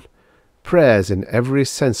devotion, prayers in every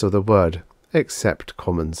sense of the word, except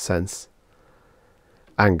common sense.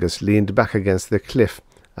 Angus leaned back against the cliff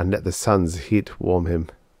and let the sun's heat warm him.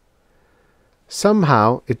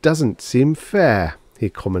 Somehow it doesn't seem fair, he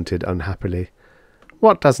commented unhappily.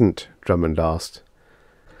 What doesn't? Drummond asked.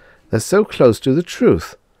 They're so close to the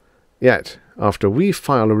truth. Yet, after we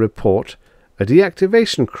file a report, a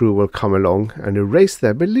deactivation crew will come along and erase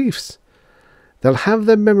their beliefs. They'll have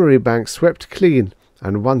their memory bank swept clean,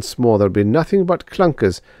 and once more there'll be nothing but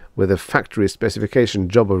clunkers with a factory specification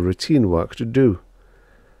job of routine work to do.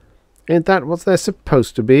 Ain't that what they're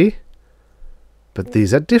supposed to be? But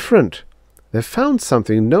these are different. They've found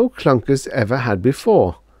something no clunkers ever had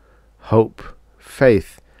before. Hope,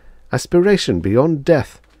 faith, aspiration beyond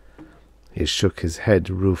death. He shook his head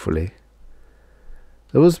ruefully.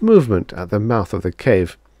 There was movement at the mouth of the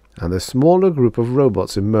cave, and the smaller group of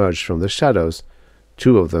robots emerged from the shadows,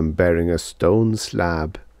 2 of them bearing a stone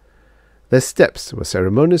slab. Their steps were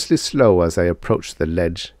ceremoniously slow as they approached the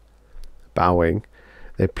ledge. Bowing,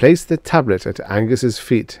 they placed the tablet at Angus's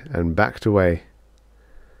feet and backed away.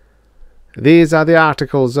 "These are the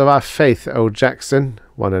articles of our faith, O Jackson,"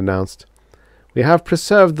 one announced. "We have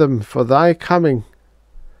preserved them for thy coming."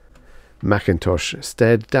 Mackintosh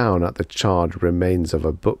stared down at the charred remains of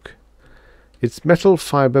a book. Its metal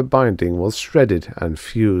fibre binding was shredded and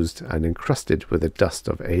fused and encrusted with the dust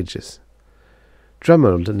of ages.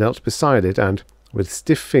 Drummond knelt beside it and, with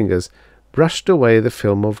stiff fingers, brushed away the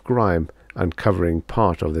film of grime, uncovering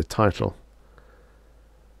part of the title.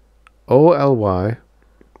 O-L-Y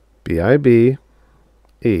B-I-B-E.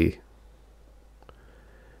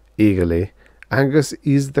 Eagerly, Angus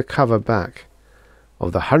eased the cover back.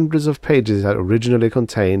 Of the hundreds of pages it originally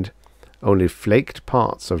contained, only flaked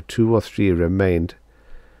parts of 2 or 3 remained.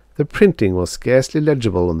 The printing was scarcely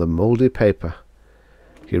legible on the mouldy paper.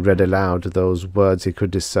 He read aloud those words he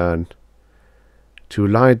could discern. "To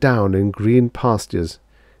lie down in green pastures.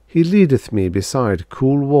 He leadeth me beside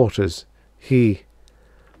cool waters. He—"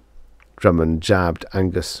 Drummond jabbed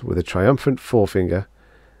Angus with a triumphant forefinger.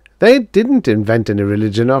 "They didn't invent any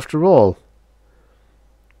religion after all."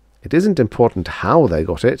 "It isn't important how they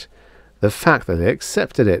got it. The fact that they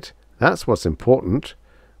accepted it. That's what's important."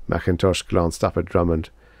 Mackintosh glanced up at Drummond.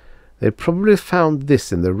 "They probably found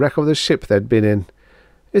this in the wreck of the ship they'd been in.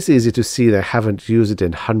 It's easy to see they haven't used it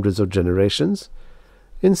in hundreds of generations.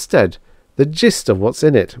 Instead, the gist of what's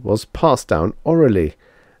in it was passed down orally,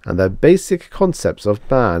 and their basic concepts of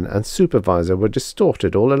man and supervisor were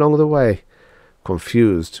distorted all along the way,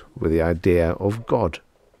 confused with the idea of God."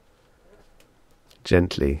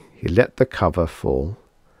 Gently he let the cover fall,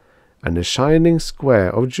 and a shining square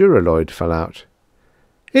of duralloyd fell out.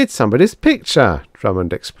 "It's somebody's picture!"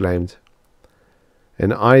 Drummond exclaimed.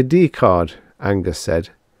 "An ID card," Angus said,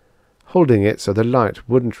 holding it so the light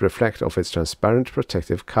wouldn't reflect off its transparent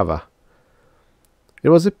protective cover. It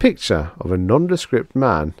was a picture of a nondescript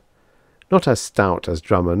man, not as stout as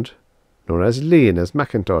Drummond, nor as lean as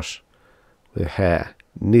Mackintosh, with hair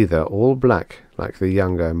neither all black like the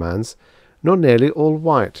younger man's, nor nearly all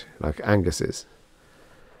white like Angus's.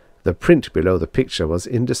 The print below the picture was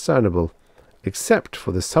indiscernible, except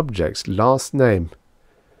for the subject's last name.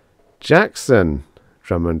 "Jackson,"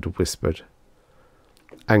 Drummond whispered.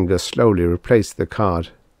 Angus slowly replaced the card.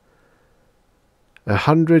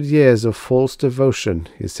 100 years of false devotion,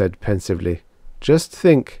 he said pensively. "Just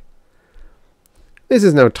think." "This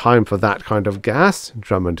is no time for that kind of gas."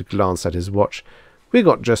 Drummond glanced at his watch. "We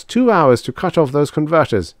got just 2 hours to cut off those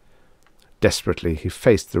converters." Desperately, he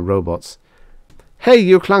faced the robots. "Hey,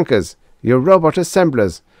 you clunkers! You robot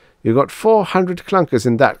assemblers! You got 400 clunkers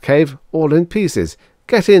in that cave, all in pieces.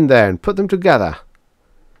 Get in there and put them together."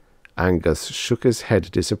 Angus shook his head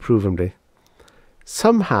disapprovingly.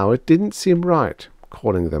 Somehow it didn't seem right,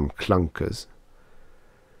 calling them clunkers.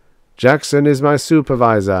 "Jackson is my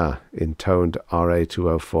supervisor," intoned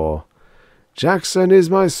RA-204. "Jackson is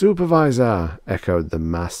my supervisor," echoed the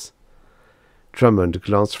mass. Drummond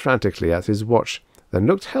glanced frantically at his watch, then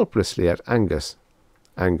looked helplessly at Angus.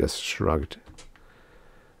 Angus shrugged.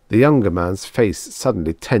 The younger man's face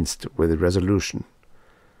suddenly tensed with resolution.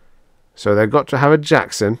 "So they've got to have a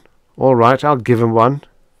Jackson? All right, I'll give 'em one."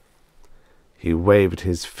 He waved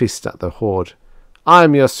his fist at the horde.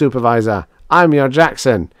 "I'm your supervisor. I'm your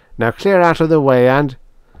Jackson. Now clear out of the way and—"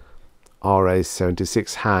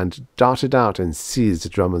 RA-76's hand darted out and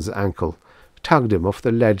seized Drummond's ankle, tugged him off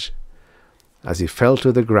the ledge. As he fell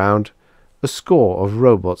to the ground, a score of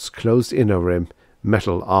robots closed in over him,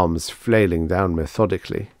 metal arms flailing down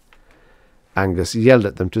methodically. Angus yelled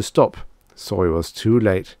at them to stop, saw he was too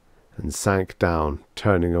late, and sank down,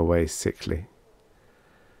 turning away sickly.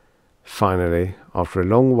 Finally, after a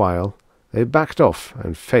long while, they backed off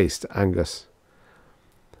and faced Angus.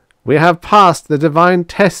 "We have passed the divine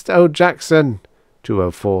test, O Jackson!"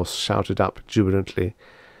 204 shouted up jubilantly.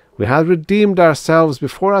 "We have redeemed ourselves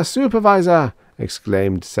before our supervisor!"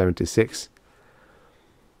 exclaimed 76.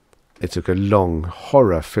 It took a long,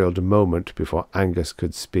 horror-filled moment before Angus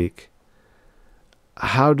could speak.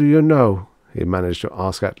 "How do you know?" he managed to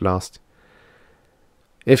ask at last.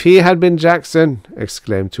 "If he had been Jackson,"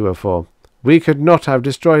 exclaimed 204, "we could not have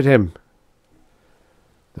destroyed him."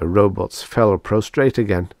 The robots fell prostrate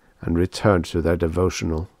again and returned to their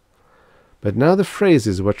devotional. But now the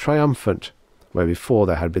phrases were triumphant, where before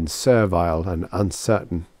they had been servile and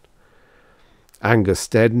uncertain. Angus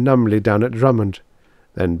stared numbly down at Drummond,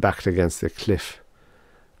 then backed against the cliff.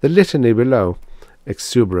 The litany below,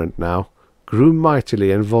 exuberant now, grew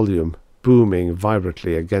mightily in volume, booming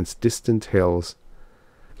vibrantly against distant hills.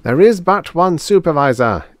 "There is but one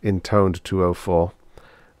supervisor," intoned 204.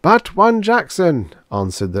 "But one Jackson,"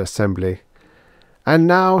 answered the assembly. "And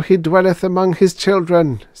now he dwelleth among his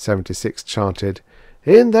children," 76 chanted.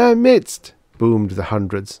 "In their midst," boomed the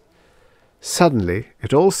hundreds. Suddenly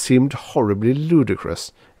it all seemed horribly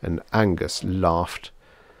ludicrous, and Angus laughed.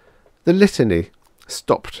 The litany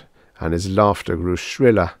stopped, and his laughter grew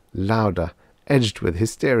shriller, louder, edged with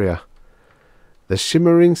hysteria. The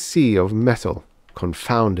shimmering sea of metal,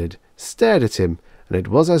 confounded, stared at him, and it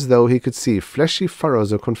was as though he could see fleshy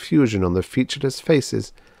furrows of confusion on the featureless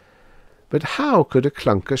faces. But how could a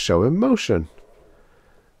clunker show emotion?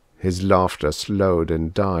 His laughter slowed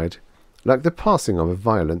and died, like the passing of a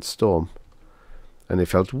violent storm, and he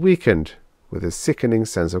felt weakened with a sickening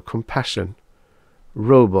sense of compassion.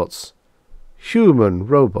 Robots, human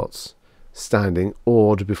robots, standing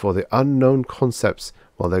awed before the unknown concepts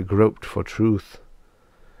while they groped for truth.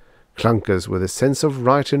 Clunkers with a sense of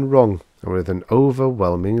right and wrong, and with an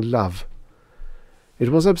overwhelming love. It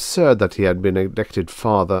was absurd that he had been elected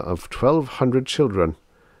father of 1,200 children,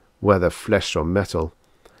 whether flesh or metal,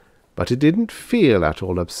 but it didn't feel at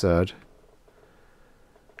all absurd.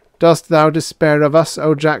 "Dost thou despair of us,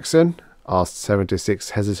 O Jackson?" asked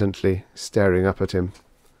 76 hesitantly, staring up at him.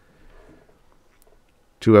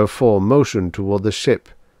 204 motioned toward the ship,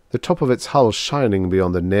 the top of its hull shining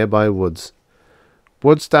beyond the nearby woods.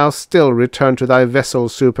 "Wouldst thou still return to thy vessel,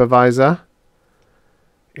 supervisor?"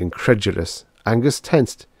 Incredulous, Angus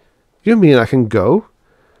tensed. "You mean I can go?"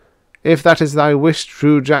 "If that is thy wish,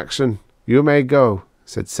 true Jackson, you may go,"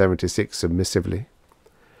 said 76 submissively.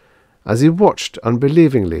 As he watched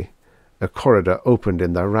unbelievingly, a corridor opened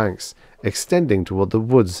in their ranks, extending toward the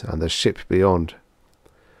woods and the ship beyond.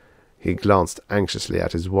 He glanced anxiously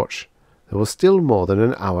at his watch. There was still more than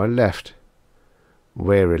an hour left.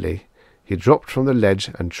 Warily, he dropped from the ledge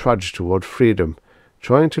and trudged toward freedom,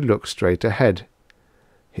 trying to look straight ahead.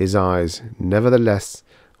 His eyes, nevertheless,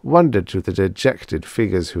 wandered to the dejected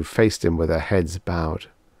figures who faced him with their heads bowed.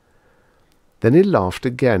 Then he laughed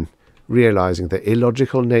again, realizing the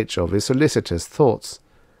illogical nature of his solicitor's thoughts.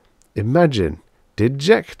 Imagine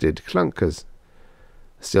dejected clunkers.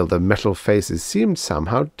 Still the metal faces seemed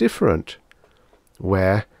somehow different.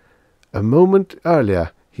 Where, A moment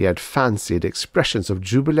earlier he had fancied expressions of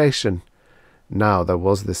jubilation. Now there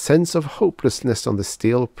was the sense of hopelessness on the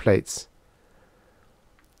steel plates.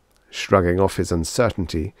 Shrugging off his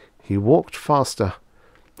uncertainty, he walked faster.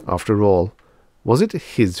 After all, was it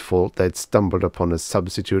his fault they'd stumbled upon a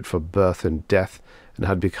substitute for birth and death and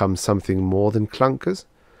had become something more than clunkers?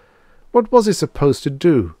 What was he supposed to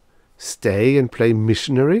do? Stay and play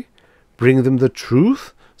missionary? Bring them the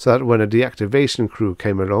truth, so that when a deactivation crew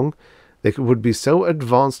came along, they would be so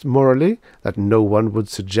advanced morally that no one would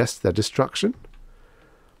suggest their destruction?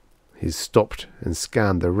 He stopped and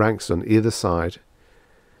scanned the ranks on either side.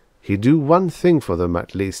 He'd do one thing for them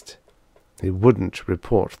at least. He wouldn't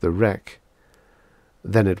report the wreck.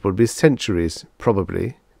 Then it would be centuries,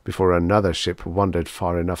 probably, before another ship wandered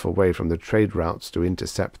far enough away from the trade routes to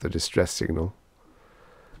intercept the distress signal.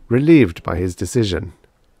 Relieved by his decision,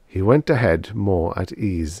 he went ahead more at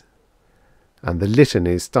ease. And the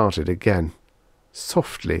litany started again,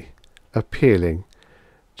 softly, appealing.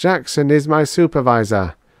 "Jackson is my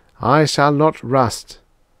supervisor. I shall not rust."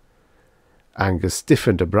 Angus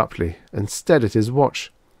stiffened abruptly and stared at his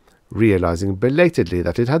watch, realizing belatedly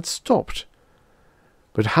that it had stopped.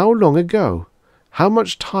 But how long ago? How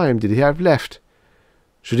much time did he have left?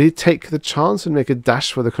 Should he take the chance and make a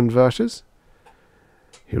dash for the converters?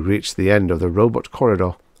 He reached the end of the robot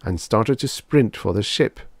corridor and started to sprint for the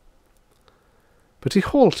ship. But he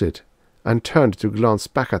halted and turned to glance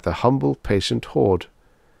back at the humble, patient horde.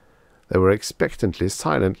 They were expectantly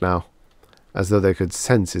silent now, as though they could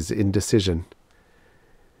sense his indecision.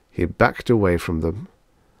 He backed away from them.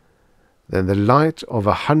 Then the light of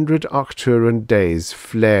 100 Arcturan days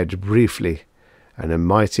flared briefly, and a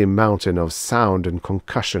mighty mountain of sound and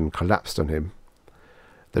concussion collapsed on him.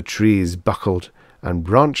 The trees buckled, and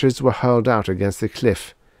branches were hurled out against the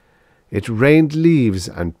cliff. It rained leaves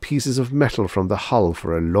and pieces of metal from the hull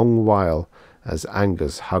for a long while as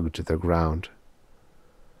Angus hugged the ground.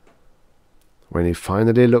 When he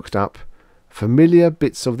finally looked up, familiar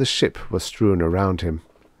bits of the ship were strewn around him.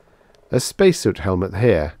 A spacesuit helmet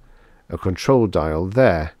here, a control dial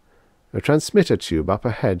there, a transmitter tube up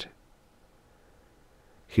ahead.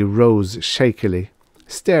 He rose shakily,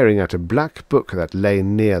 staring at a black book that lay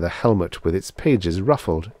near the helmet with its pages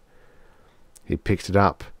ruffled. He picked it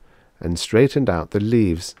up and straightened out the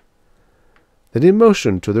leaves. Then he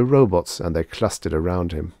motioned to the robots, and they clustered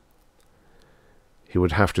around him. He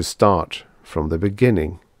would have to start from the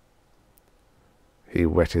beginning. He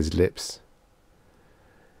wet his lips.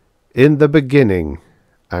 "In the beginning,"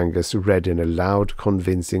 Angus read in a loud,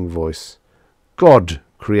 convincing voice, "God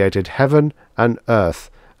created heaven and earth,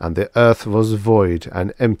 and the earth was void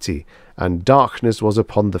and empty, and darkness was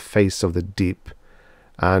upon the face of the deep.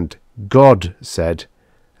 And God said,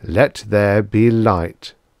 'Let there be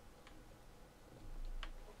light.'"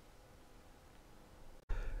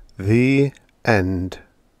 The end.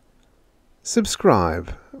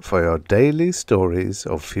 Subscribe for your daily stories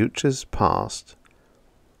of futures past.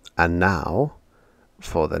 And now,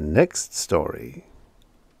 for the next story.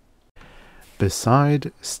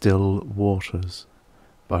 Beside Still Waters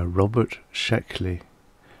by Robert Sheckley.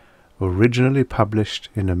 Originally published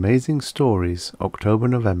in Amazing Stories,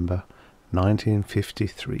 October-November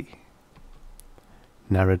 1953.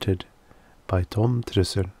 Narrated by Tom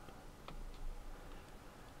Trussel.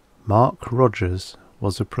 Mark Rogers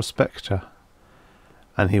was a prospector,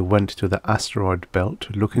 and he went to the asteroid belt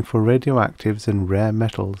looking for radioactives and rare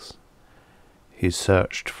metals. He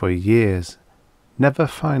searched for years, never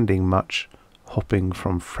finding much, hopping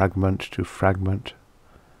from fragment to fragment.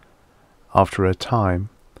 After a time,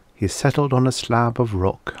 he settled on a slab of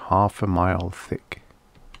rock 1/2 mile thick.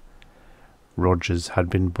 Rogers had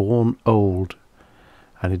been born old,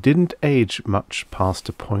 and he didn't age much past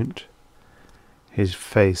a point. His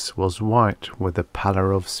face was white with the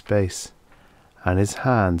pallor of space, and his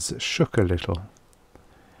hands shook a little.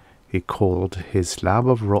 He called his slab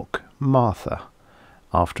of rock Martha,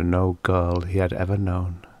 after no girl he had ever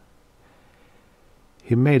known.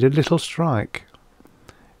 He made a little strike,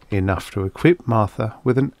 enough to equip Martha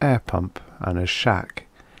with an air pump and a shack,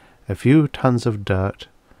 a few tons of dirt,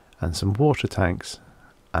 and some water tanks,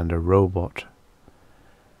 and a robot.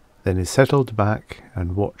 Then he settled back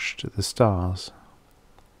and watched the stars.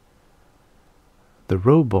 The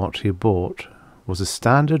robot he bought was a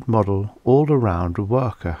standard model all-around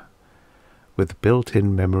worker, with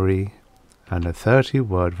built-in memory and a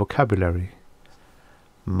 30-word vocabulary.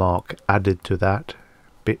 Mark added to that,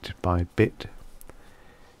 bit by bit.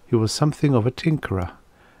 He was something of a tinkerer,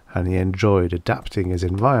 and he enjoyed adapting his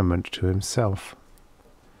environment to himself.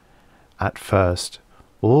 At first,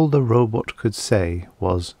 all the robot could say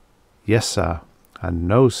was, "Yes, sir," and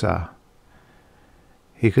 "No, sir,"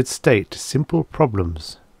 He could state simple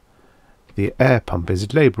problems. "The air pump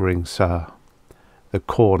is labouring, sir." "The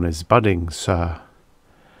corn is budding, sir."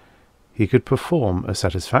 He could perform a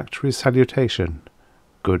satisfactory salutation.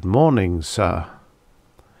 "Good morning, sir."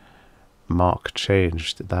 Mark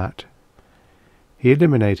changed that. He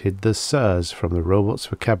eliminated the sirs from the robot's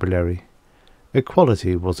vocabulary.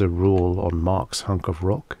 Equality was a rule on Mark's hunk of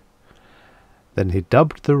rock. Then he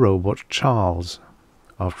dubbed the robot Charles,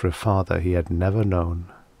 after a father he had never known.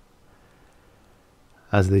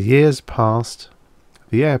 As the years passed,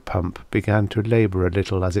 the air pump began to labour a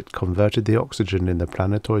little as it converted the oxygen in the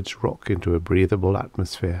planetoid's rock into a breathable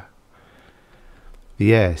atmosphere.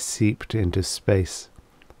 The air seeped into space,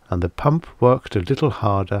 and the pump worked a little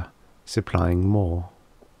harder, supplying more.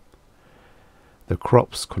 The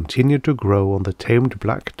crops continued to grow on the tamed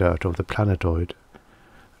black dirt of the planetoid.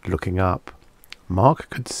 Looking up, Mark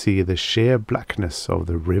could see the sheer blackness of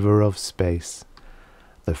the river of space,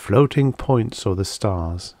 the floating points of the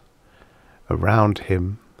stars. Around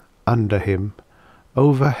him, under him,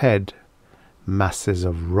 overhead, masses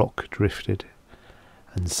of rock drifted,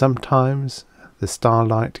 and sometimes the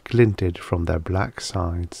starlight glinted from their black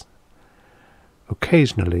sides.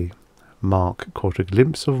 Occasionally, Mark caught a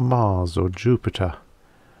glimpse of Mars or Jupiter.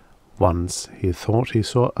 Once he thought he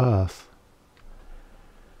saw Earth.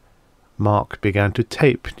 Mark began to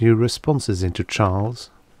tape new responses into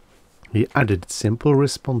Charles. He added simple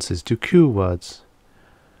responses to cue words.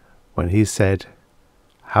 When he said,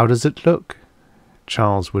 "How does it look?"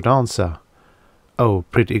 Charles would answer, "Oh,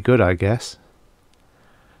 pretty good, I guess."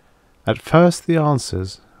 At first the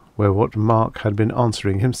answers were what Mark had been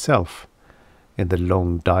answering himself in the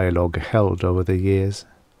long dialogue held over the years.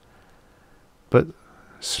 But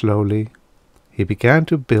slowly he began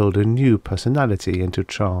to build a new personality into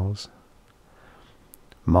Charles.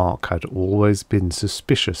 Mark had always been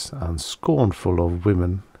suspicious and scornful of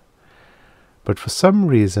women, but for some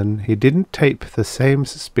reason he didn't tape the same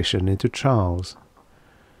suspicion into Charles.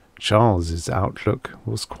 Charles's outlook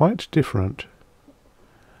was quite different.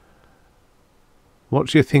 "What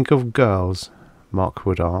do you think of girls?" Mark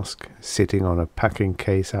would ask, sitting on a packing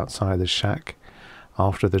case outside the shack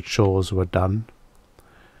after the chores were done.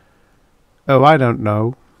 "Oh, I don't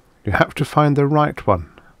know. You have to find the right one,"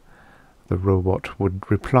 the robot would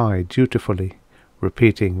reply dutifully,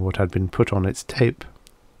 repeating what had been put on its tape.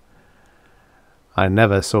 "I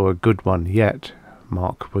never saw a good one yet,"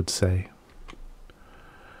 Mark would say.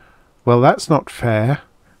 "Well, that's not fair.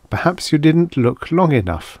 Perhaps you didn't look long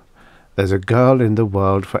enough. There's a girl in the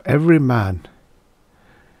world for every man."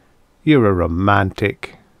 "You're a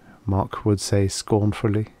romantic," Mark would say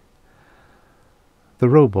scornfully. The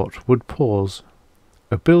robot would pause,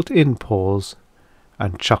 a built-in pause,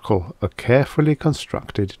 and chuckle a carefully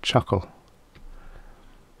constructed chuckle.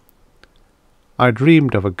 "I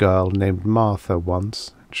dreamed of a girl named Martha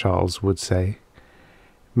once," Charles would say.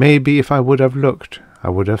 "Maybe if I would have looked, I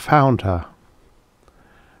would have found her."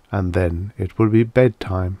 And then it would be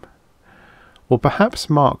bedtime. Or perhaps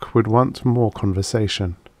Mark would want more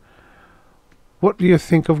conversation. "What do you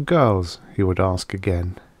think of girls?" he would ask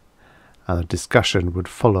again, and the discussion would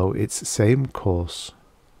follow its same course.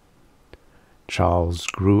 Charles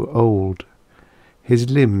grew old. His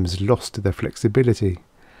limbs lost their flexibility,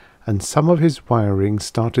 and some of his wiring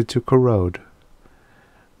started to corrode.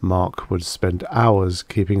 Mark would spend hours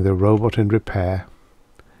keeping the robot in repair.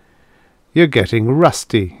 "You're getting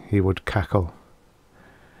rusty," he would cackle.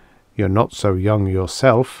 "You're not so young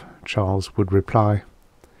yourself," Charles would reply.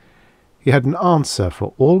 He had an answer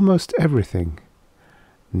for almost everything.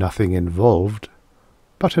 Nothing involved,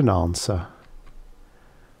 but an answer.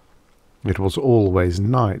 It was always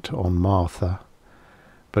night on Martha,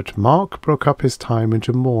 but Mark broke up his time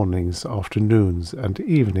into mornings, afternoons, and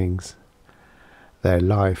evenings. Their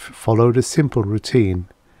life followed a simple routine.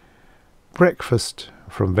 Breakfast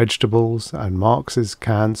from vegetables and Mark's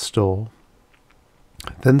canned store.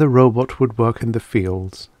 Then the robot would work in the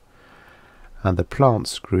fields, and the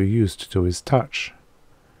plants grew used to his touch.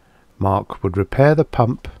 Mark would repair the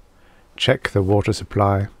pump, check the water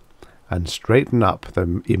supply, and straighten up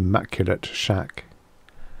the immaculate shack.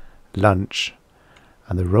 Lunch,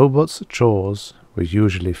 and the robot's chores were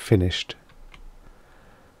usually finished.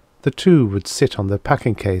 The two would sit on the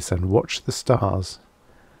packing case and watch the stars.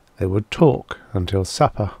 They would talk until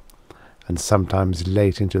supper, and sometimes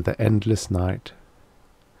late into the endless night.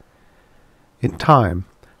 In time,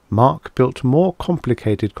 Mark built more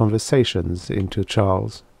complicated conversations into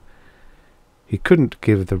Charles. He couldn't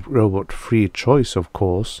give the robot free choice, of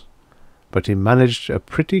course, but he managed a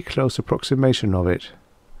pretty close approximation of it.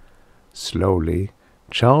 Slowly,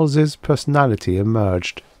 Charles's personality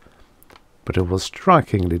emerged. but it was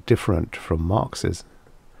strikingly different from Marx's.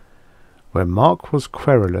 Where Mark was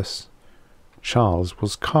querulous, Charles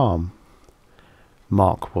was calm.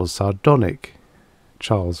 Mark was sardonic,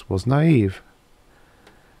 Charles was naive.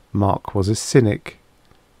 Mark was a cynic,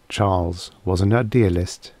 Charles was an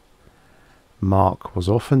idealist. Mark was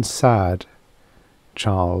often sad,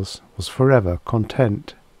 Charles was forever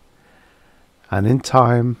content. And in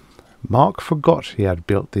time, Mark forgot he had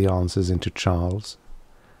built the answers into Charles.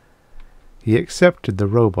 He accepted the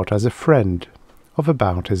robot as a friend of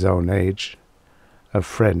about his own age, a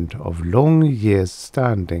friend of long years'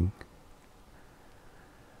 standing.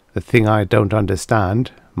 "The thing I don't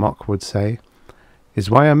understand," Mark would say, "is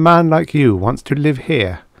why a man like you wants to live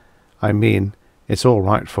here. I mean, it's all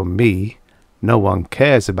right for me. No one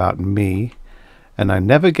cares about me, and I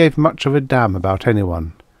never gave much of a damn about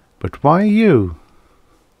anyone. But why you?"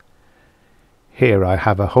 "Here I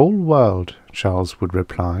have a whole world," Charles would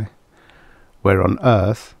reply, "where on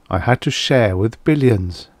Earth I had to share with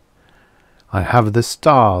billions. I have the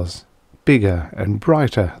stars, bigger and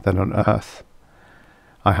brighter than on Earth.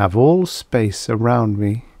 I have all space around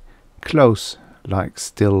me, close like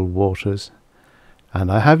still waters.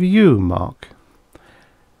 And I have you, Mark.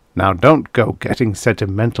 Now don't go getting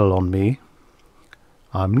sentimental on me."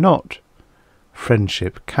 "I'm not.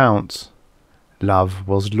 Friendship counts. Love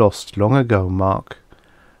was lost long ago, Mark.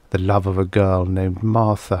 The love of a girl named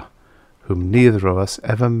Martha, whom neither of us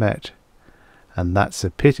ever met. And that's a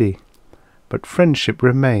pity. But friendship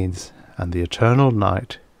remains, and the eternal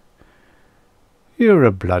night." "You're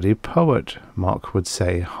a bloody poet," Mark would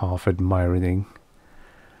say, half admiring.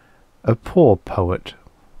 "A poor poet."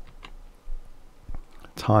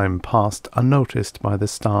 Time passed unnoticed by the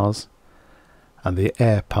stars, and the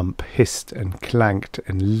air pump hissed and clanked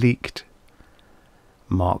and leaked.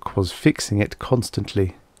 Mark was fixing it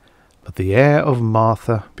constantly, but the air of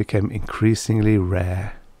Martha became increasingly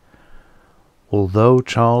rare. Although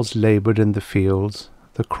Charles laboured in the fields,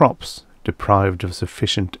 the crops, deprived of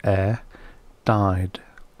sufficient air, died.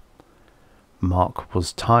 Mark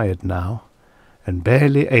was tired now, and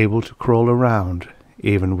barely able to crawl around,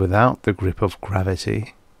 even without the grip of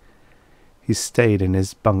gravity. He stayed in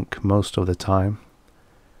his bunk most of the time.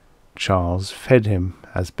 Charles fed him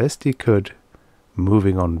as best he could,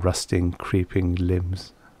 moving on rusting, creeping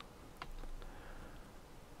limbs.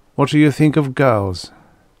 "What do you think of girls?"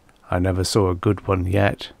 "I never saw a good one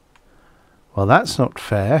yet." "Well, that's not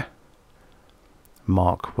fair."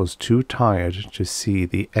 Mark was too tired to see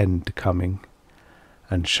the end coming,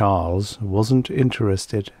 and Charles wasn't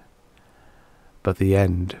interested. But the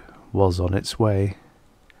end was on its way.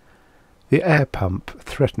 The air pump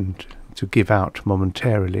threatened to give out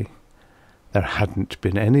momentarily. There hadn't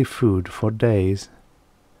been any food for days.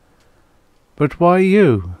 "But why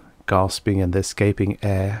you?" gasping in the escaping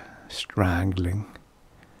air, strangling.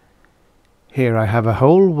 "Here I have a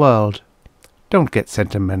whole world. Don't get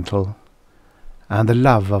sentimental. And the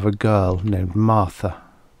love of a girl named Martha."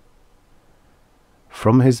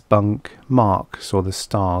 From his bunk, Mark saw the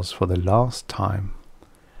stars for the last time.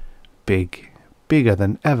 Big, bigger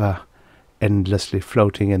than ever, endlessly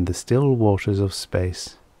floating in the still waters of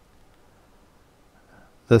space.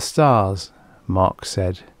 "The stars," Mark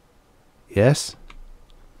said. "Yes?"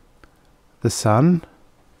 "The sun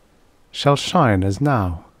shall shine as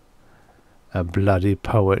now." A bloody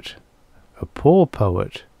poet, a poor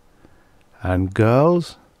poet. And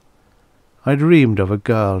girls? I dreamed of a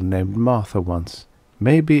girl named Martha once.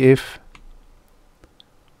 Maybe if...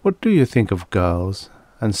 What do you think of girls,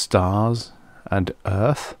 and stars, and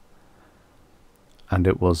earth? And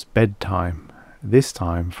it was bedtime, this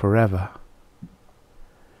time forever.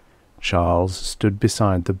 Charles stood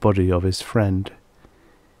beside the body of his friend.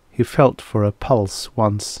 He felt for a pulse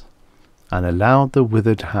once, and allowed the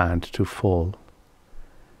withered hand to fall.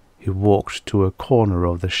 He walked to a corner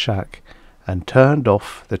of the shack and turned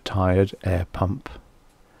off the tired air pump.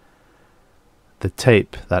 The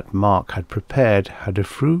tape that Mark had prepared had a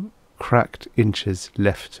few cracked inches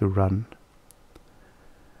left to run.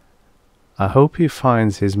 "I hope he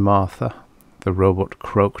finds his Martha," the robot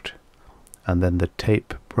croaked, and then the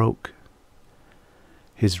tape broke.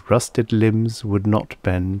 His rusted limbs would not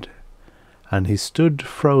bend, and he stood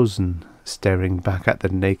frozen, staring back at the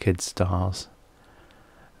naked stars.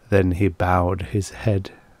 Then he bowed his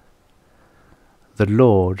head. "The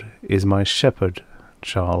Lord is my shepherd,"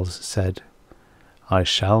 Charles said. "I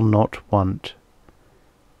shall not want.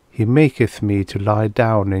 He maketh me to lie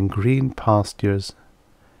down in green pastures.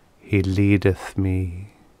 He leadeth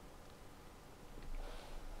me."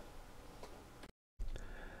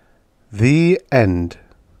 The end.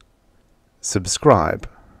 Subscribe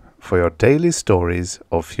for your daily stories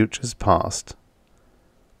of futures past.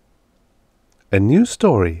 A new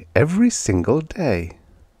story every single day.